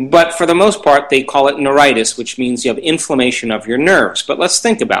 But for the most part, they call it neuritis, which means you have inflammation of your nerves. But let's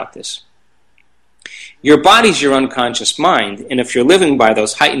think about this. Your body's your unconscious mind, and if you're living by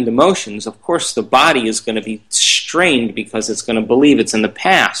those heightened emotions, of course the body is going to be strained because it's going to believe it's in the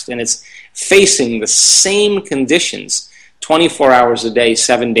past, and it's facing the same conditions 24 hours a day,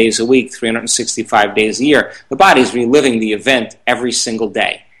 7 days a week, 365 days a year. The body's reliving the event every single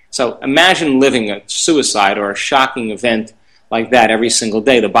day. So imagine living a suicide or a shocking event like that every single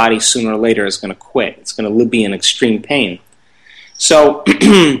day. The body sooner or later is going to quit. It's going to be in extreme pain. So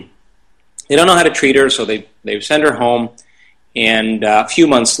they don't know how to treat her, so they send her home. And a few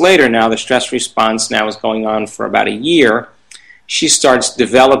months later now, the stress response now is going on for about a year. She starts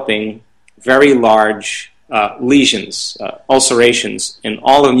developing very large lesions, ulcerations in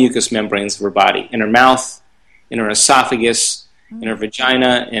all the mucous membranes of her body, in her mouth, in her esophagus, in her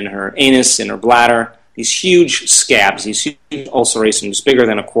vagina, in her anus, in her bladder, these huge scabs, these huge ulcerations bigger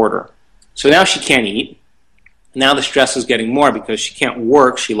than a quarter. So now she can't eat. Now the stress is getting more because she can't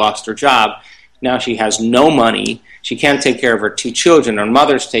work. She lost her job. Now she has no money. She can't take care of her 2 children. Her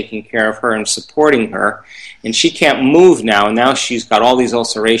mother's taking care of her and supporting her. And she can't move now. And now she's got all these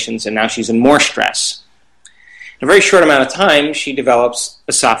ulcerations, and now she's in more stress. In a very short amount of time, she develops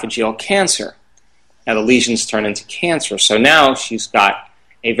esophageal cancer. Now the lesions turn into cancer. So now she's got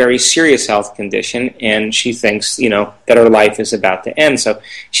a very serious health condition, and she thinks, that her life is about to end. So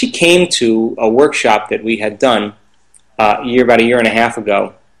she came to a workshop that we had done about a year and a half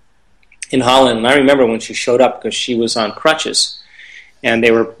ago in Holland. And I remember when she showed up because she was on crutches, and they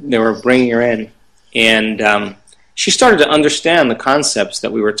were bringing her in, and she started to understand the concepts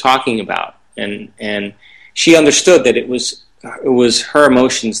that we were talking about, and she understood that it was her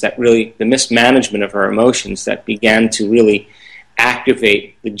emotions that really, the mismanagement of her emotions that began to really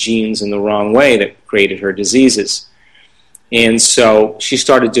activate the genes in the wrong way that created her diseases. And so she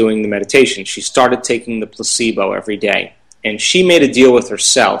started doing the meditation. She started taking the placebo every day. And she made a deal with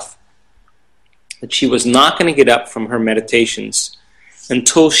herself that she was not going to get up from her meditations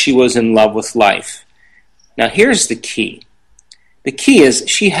until she was in love with life. Now here's the key. The key is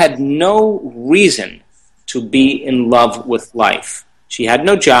she had no reason to be in love with life. She had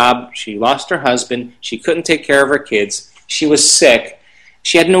no job. She lost her husband. She couldn't take care of her kids. She was sick.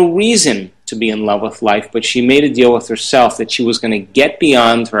 She had no reason to be in love with life, but she made a deal with herself that she was going to get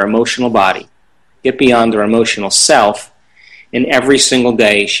beyond her emotional body, get beyond her emotional self, and every single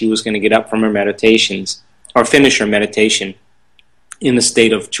day she was going to get up from her meditations or finish her meditation in the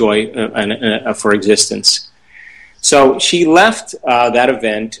state of joy for existence. So she left that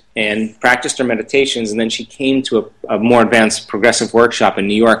event and practiced her meditations, and then she came to a more advanced progressive workshop in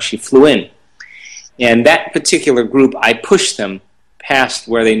New York. She flew in. And that particular group, I pushed them past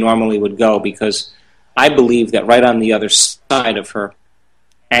where they normally would go because I believe that right on the other side of her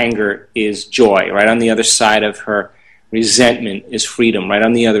anger is joy. Right on the other side of her resentment is freedom. Right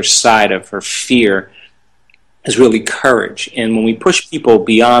on the other side of her fear is really courage. And when we push people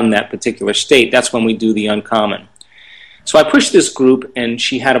beyond that particular state, that's when we do the uncommon. So I pushed this group, and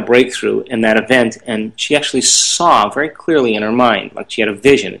she had a breakthrough in that event, and she actually saw very clearly in her mind, like she had a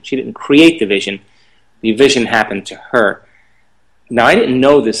vision. She didn't create the vision. The vision happened to her, Now, I didn't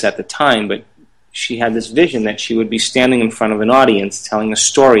know this at the time, but she had this vision that she would be standing in front of an audience telling a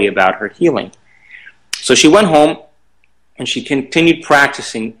story about her healing. So she went home, and she continued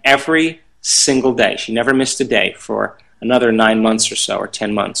practicing every single day. She never missed a day for another 9 months or so, or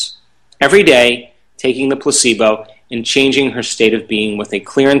 10 months. Every day, taking the placebo and changing her state of being with a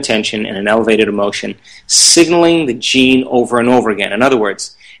clear intention and an elevated emotion, signaling the gene over and over again. In other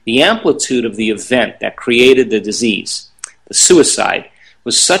words, the amplitude of the event that created the disease, the suicide,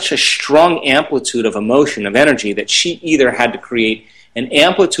 was such a strong amplitude of emotion, of energy, that she either had to create an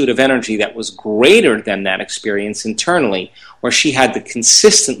amplitude of energy that was greater than that experience internally, or she had to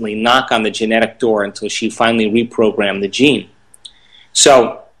consistently knock on the genetic door until she finally reprogrammed the gene.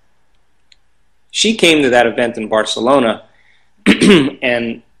 So she came to that event in Barcelona,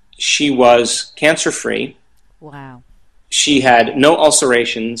 and she was cancer-free. Wow. She had no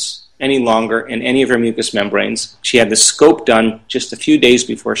ulcerations any longer in any of her mucous membranes. She had the scope done just a few days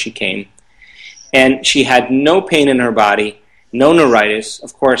before she came. And she had no pain in her body, no neuritis.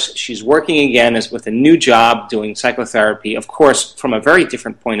 Of course, she's working again as with a new job doing psychotherapy, of course, from a very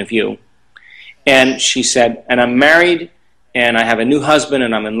different point of view. And she said, and I'm married, and I have a new husband,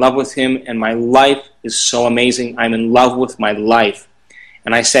 and I'm in love with him, and my life is so amazing. I'm in love with my life.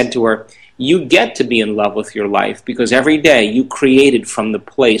 And I said to her, you get to be in love with your life because every day you created from the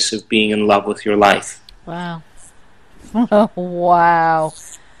place of being in love with your life. Wow. Wow.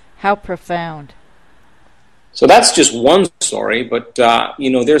 How profound. So that's just one story, but,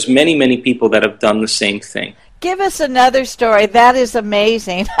 there's many, many people that have done the same thing. Give us another story. That is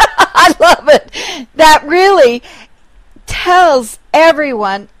amazing. I love it. That really tells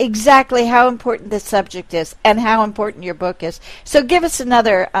everyone exactly how important this subject is and how important your book is. So give us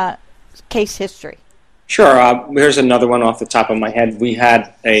another case history. Sure. Here's another one off the top of my head. We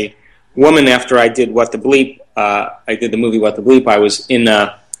had a woman after I did What the Bleep. I did the movie What the Bleep. I was in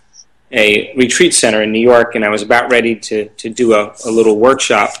a retreat center in New York, and I was about ready to do a little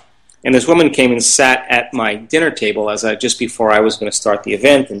workshop. And this woman came and sat at my dinner table just before I was going to start the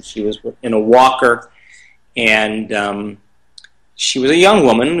event, and she was in a walker, and she was a young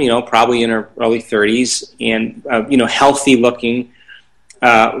woman, probably in her early 30s, and healthy looking.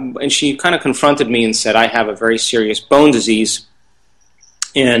 And she kind of confronted me and said, I have a very serious bone disease,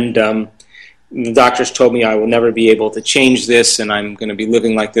 and the doctors told me I will never be able to change this, and I'm going to be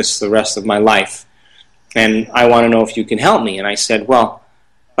living like this the rest of my life. And I want to know if you can help me. And I said, well,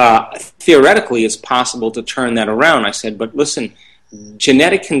 theoretically it's possible to turn that around. I said, but listen,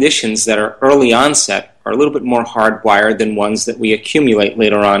 genetic conditions that are early onset are a little bit more hardwired than ones that we accumulate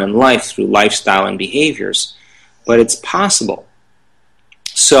later on in life through lifestyle and behaviors. But it's possible.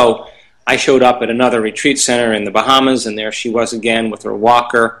 So I showed up at another retreat center in the Bahamas, and there she was again with her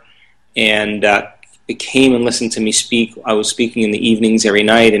walker, and came and listened to me speak. I was speaking in the evenings every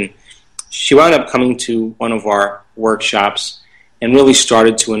night, and she wound up coming to one of our workshops and really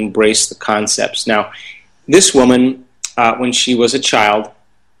started to embrace the concepts. Now, this woman, when she was a child,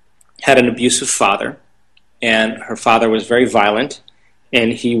 had an abusive father, and her father was very violent,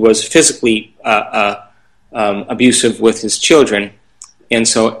 and he was physically abusive with his children. And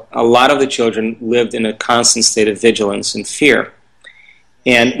so a lot of the children lived in a constant state of vigilance and fear.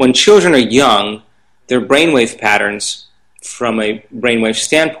 And when children are young, their brainwave patterns, from a brainwave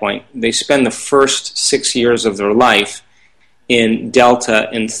standpoint, they spend the first 6 years of their life in delta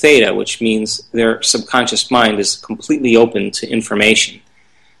and theta, which means their subconscious mind is completely open to information.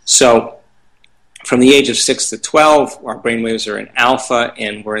 So from the age of 6 to 12, our brainwaves are in alpha,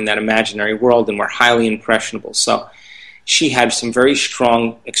 and we're in that imaginary world, and we're highly impressionable. So she had some very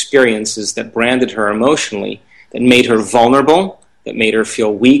strong experiences that branded her emotionally, that made her vulnerable, that made her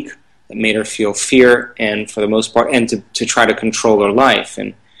feel weak, that made her feel fear, and for the most part, and to try to control her life.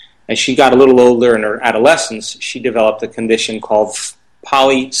 And as she got a little older in her adolescence, she developed a condition called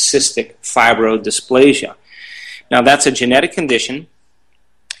polycystic fibrodysplasia. Now, that's a genetic condition,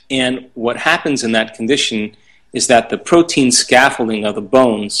 and what happens in that condition is that the protein scaffolding of the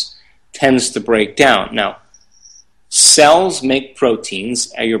bones tends to break down. Now, cells make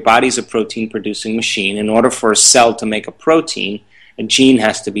proteins. Your body's a protein-producing machine. In order for a cell to make a protein, a gene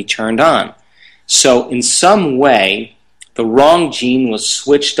has to be turned on. So in some way, the wrong gene was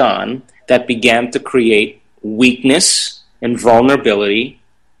switched on that began to create weakness and vulnerability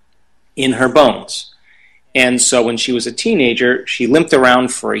in her bones. And so when she was a teenager, she limped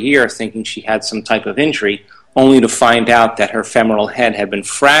around for a year thinking she had some type of injury, only to find out that her femoral head had been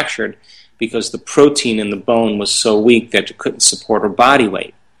fractured because the protein in the bone was so weak that it couldn't support her body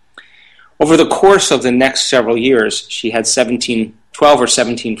weight. Over the course of the next several years, she had 12 or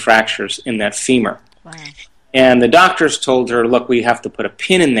 17 fractures in that femur. Wow. And the doctors told her, look, we have to put a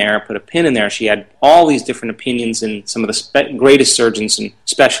pin in there. She had all these different opinions, and some of the greatest surgeons and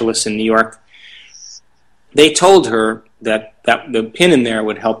specialists in New York. They told her that the pin in there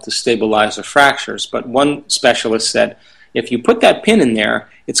would help to stabilize the fractures. But one specialist said, if you put that pin in there,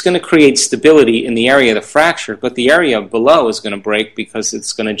 it's going to create stability in the area of the fracture, but the area below is going to break because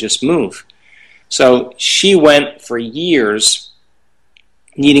it's going to just move. So she went for years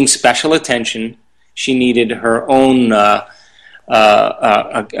needing special attention. She needed her own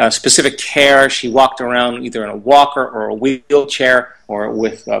specific care. She walked around either in a walker or a wheelchair or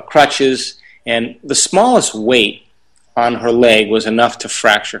with crutches, and the smallest weight on her leg was enough to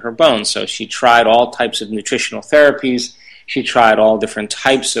fracture her bones. So she tried all types of nutritional therapies. She tried all different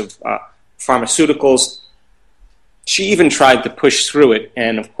types of pharmaceuticals. She even tried to push through it,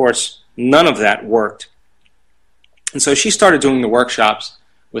 and of course, none of that worked. And so she started doing the workshops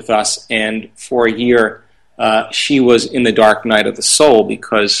with us, and for a year, she was in the dark night of the soul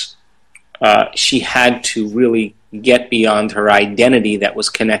because she had to really get beyond her identity that was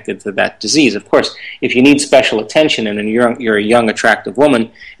connected to that disease. Of course, if you need special attention and you're a young, attractive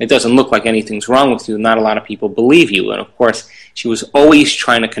woman, it doesn't look like anything's wrong with you. Not a lot of people believe you. And of course, she was always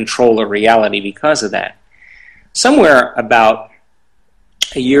trying to control her reality because of that. Somewhere about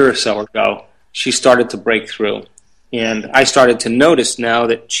a year or so ago, she started to break through. And I started to notice now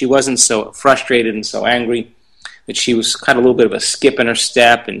that she wasn't so frustrated and so angry, that she was kind of a little bit of a skip in her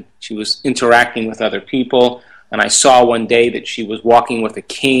step, and she was interacting with other people. And I saw one day that she was walking with a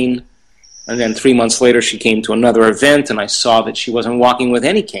cane, and then 3 months later she came to another event, and I saw that she wasn't walking with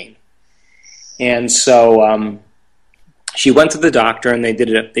any cane. And so she went to the doctor, and they did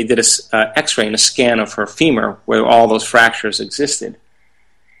a X-ray and a scan of her femur where all those fractures existed.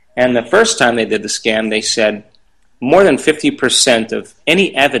 And the first time they did the scan, they said more than 50% of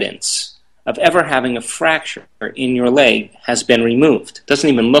any evidence of ever having a fracture in your leg has been removed. It doesn't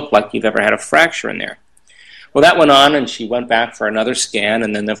even look like you've ever had a fracture in there. Well, that went on, and she went back for another scan,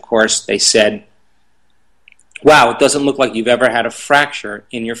 and then, of course, they said, wow, it doesn't look like you've ever had a fracture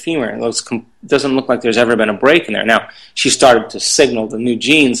in your femur. It doesn't look like there's ever been a break in there. Now, she started to signal the new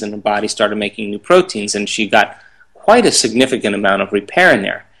genes, and the body started making new proteins, and she got quite a significant amount of repair in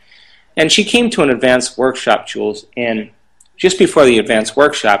there. And she came to an advanced workshop, Jules, and just before the advanced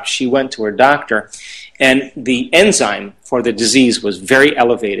workshop, she went to her doctor, and the enzyme for the disease was very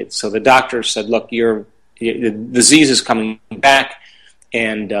elevated. So the doctor said, look, the disease is coming back,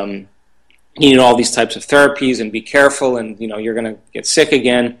 and you need all these types of therapies, and be careful, and you're going to get sick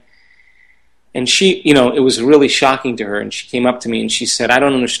again. And she, it was really shocking to her, and she came up to me and she said, I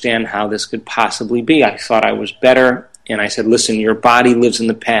don't understand how this could possibly be. I thought I was better. And I said, listen, your body lives in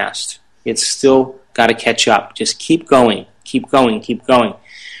the past. It's still got to catch up. Just keep going, keep going, keep going.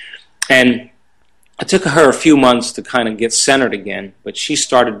 And it took her a few months to kind of get centered again, but she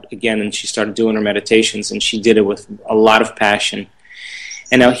started again, and she started doing her meditations, and she did it with a lot of passion.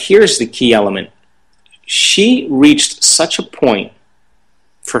 And now here's the key element. She reached such a point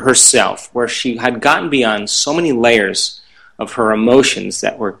for herself where she had gotten beyond so many layers of her emotions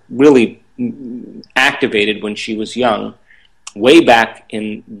that were really activated when she was young, way back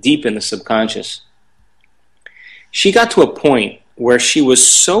deep in the subconscious. She got to a point where she was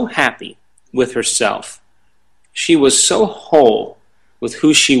so happy with herself. She was so whole with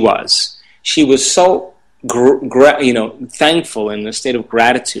who she was. She was so thankful, in a state of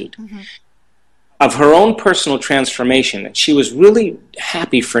gratitude of her own personal transformation, that she was really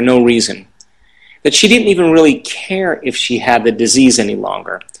happy for no reason, that she didn't even really care if she had the disease any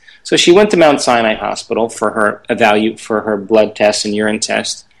longer. So she went to Mount Sinai Hospital for her blood test and urine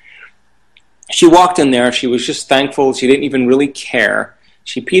test. She walked in there. She was just thankful. She didn't even really care.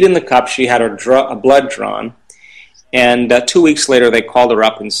 She peed in the cup. She had her blood drawn. And 2 weeks later, they called her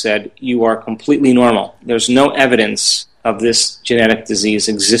up and said, you are completely normal. There's no evidence of this genetic disease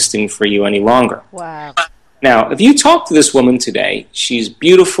existing for you any longer. Wow. Now, if you talk to this woman today, she's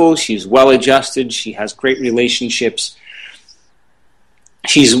beautiful, she's well-adjusted, she has great relationships.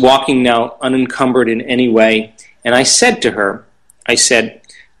 She's walking now unencumbered in any way. And I said to her,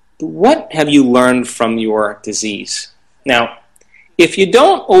 what have you learned from your disease? Now, if you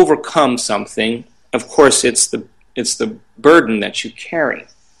don't overcome something, of course it's the burden that you carry.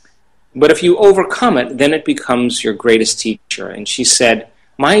 But if you overcome it, then it becomes your greatest teacher. And she said,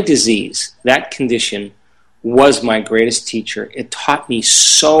 my disease, that condition, was my greatest teacher. It taught me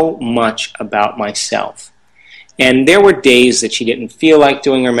so much about myself. And there were days that she didn't feel like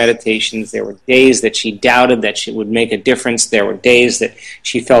doing her meditations. There were days that she doubted that she would make a difference. There were days that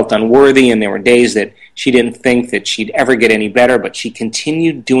she felt unworthy, and there were days that she didn't think that she'd ever get any better, but she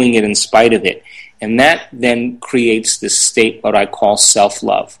continued doing it in spite of it. And that then creates this state, what I call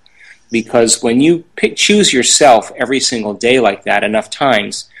self-love. Because when you choose yourself every single day like that enough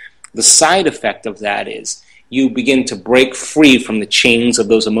times, the side effect of that is you begin to break free from the chains of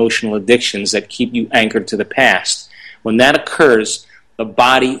those emotional addictions that keep you anchored to the past. When that occurs, the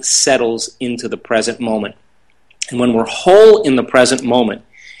body settles into the present moment. And when we're whole in the present moment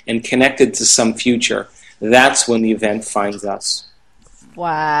and connected to some future, that's when the event finds us.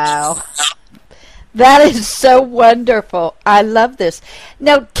 Wow. That is so wonderful. I love this.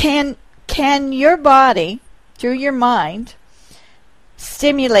 Now, can your body, through your mind,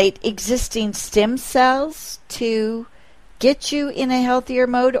 stimulate existing stem cells to get you in a healthier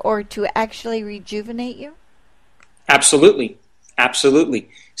mode or to actually rejuvenate you? Absolutely. Absolutely.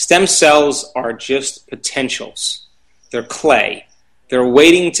 Stem cells are just potentials. They're clay. They're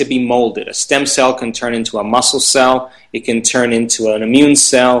waiting to be molded. A stem cell can turn into a muscle cell. It can turn into an immune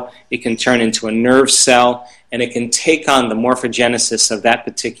cell. It can turn into a nerve cell. And it can take on the morphogenesis of that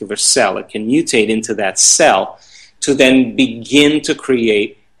particular cell. It can mutate into that cell to then begin to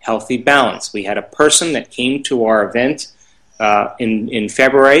create healthy balance. We had a person that came to our event in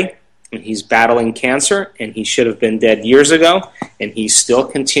February, and he's battling cancer, and he should have been dead years ago, and he's still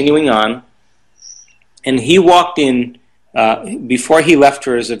continuing on. And he walked in, before he left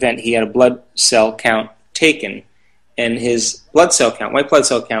for his event, he had a blood cell count taken, and his blood cell count, white blood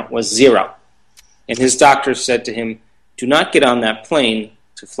cell count, was 0. And his doctor said to him, do not get on that plane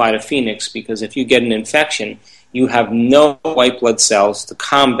to fly to Phoenix, because if you get an infection, you have no white blood cells to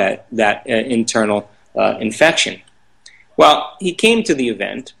combat that internal infection. Well, he came to the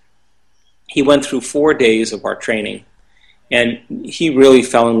event. He went through 4 days of our training, and he really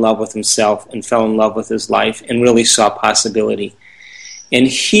fell in love with himself and fell in love with his life and really saw possibility. And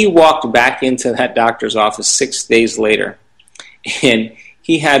he walked back into that doctor's office 6 days later, and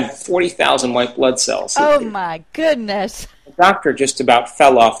he had 40,000 white blood cells. Oh, my goodness. The doctor just about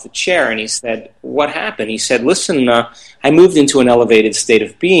fell off the chair, and he said, what happened? He said, listen, I moved into an elevated state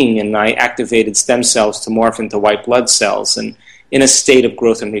of being, and I activated stem cells to morph into white blood cells, and in a state of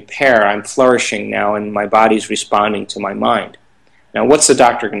growth and repair, I'm flourishing now, and my body's responding to my mind. Now, what's the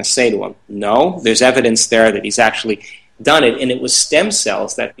doctor going to say to him? No, there's evidence there that he's actually done it, and it was stem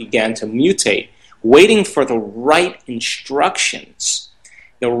cells that began to mutate, waiting for the right instructions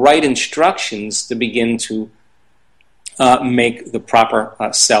to begin to make the proper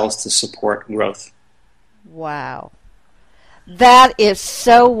cells to support growth. Wow. That is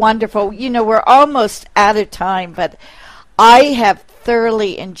so wonderful. You know, we're almost out of time, but I have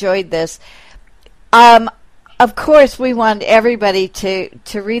thoroughly enjoyed this. Of course, we want everybody to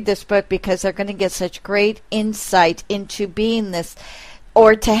read this book because they're going to get such great insight into being this,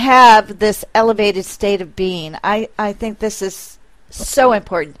 or to have this elevated state of being. I think this is so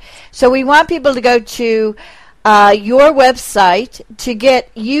important. So we want people to go to your website to get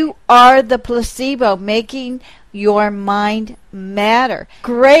You Are the Placebo, Making Your Mind Matter.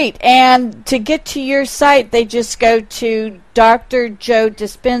 Great. And to get to your site, they just go to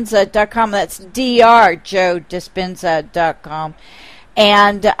drjoedispenza.com. That's drjoedispenza.com.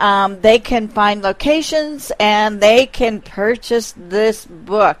 And they can find locations and they can purchase this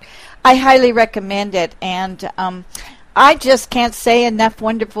book. I highly recommend it. And I just can't say enough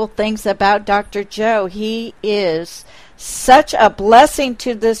wonderful things about Dr. Joe. He is such a blessing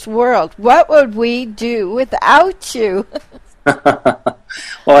to this world. What would we do without you? Well,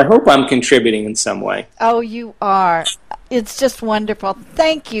 I hope I'm contributing in some way. Oh, you are. It's just wonderful.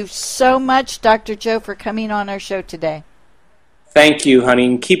 Thank you so much, Dr. Joe, for coming on our show today. Thank you, honey,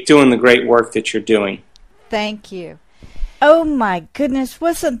 and keep doing the great work that you're doing. Thank you. Oh, my goodness,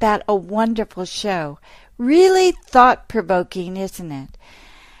 wasn't that a wonderful show? Really thought-provoking, isn't it?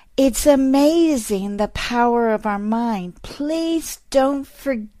 It's amazing the power of our mind. Please don't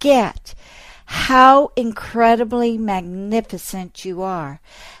forget how incredibly magnificent you are,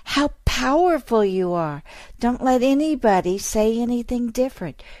 how powerful you are. Don't let anybody say anything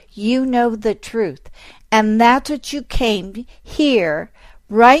different. You know the truth, and that's what you came here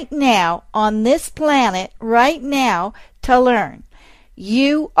right now on this planet right now to learn.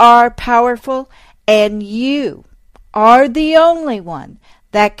 You are powerful, and you are the only one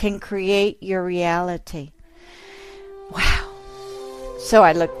that can create your reality. Wow. So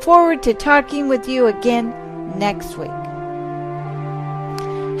I look forward to talking with you again next week.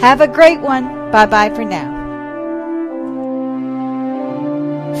 Have a great one. Bye-bye for now.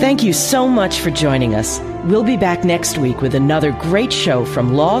 Thank you so much for joining us. We'll be back next week with another great show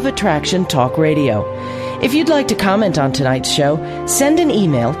from Law of Attraction Talk Radio. If you'd like to comment on tonight's show, send an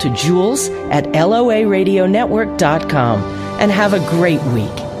email to jules@loaradionetwork.com and have a great week.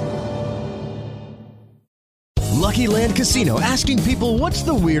 Casino asking people what's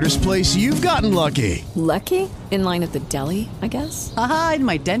the weirdest place you've gotten lucky? Lucky? In line at the deli, I guess? Aha, in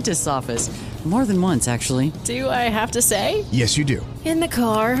my dentist's office. More than once, actually. Do I have to say? Yes, you do. In the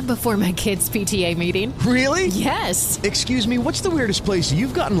car before my kids' PTA meeting. Really? Yes. Excuse me, what's the weirdest place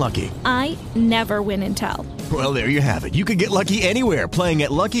you've gotten lucky? I never win and tell. Well, there you have it. You can get lucky anywhere, playing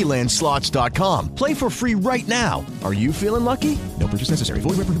at LuckyLandSlots.com. Play for free right now. Are you feeling lucky? No purchase necessary.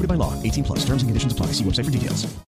 Void where prohibited by law. 18 plus. Terms and conditions apply. See website for details.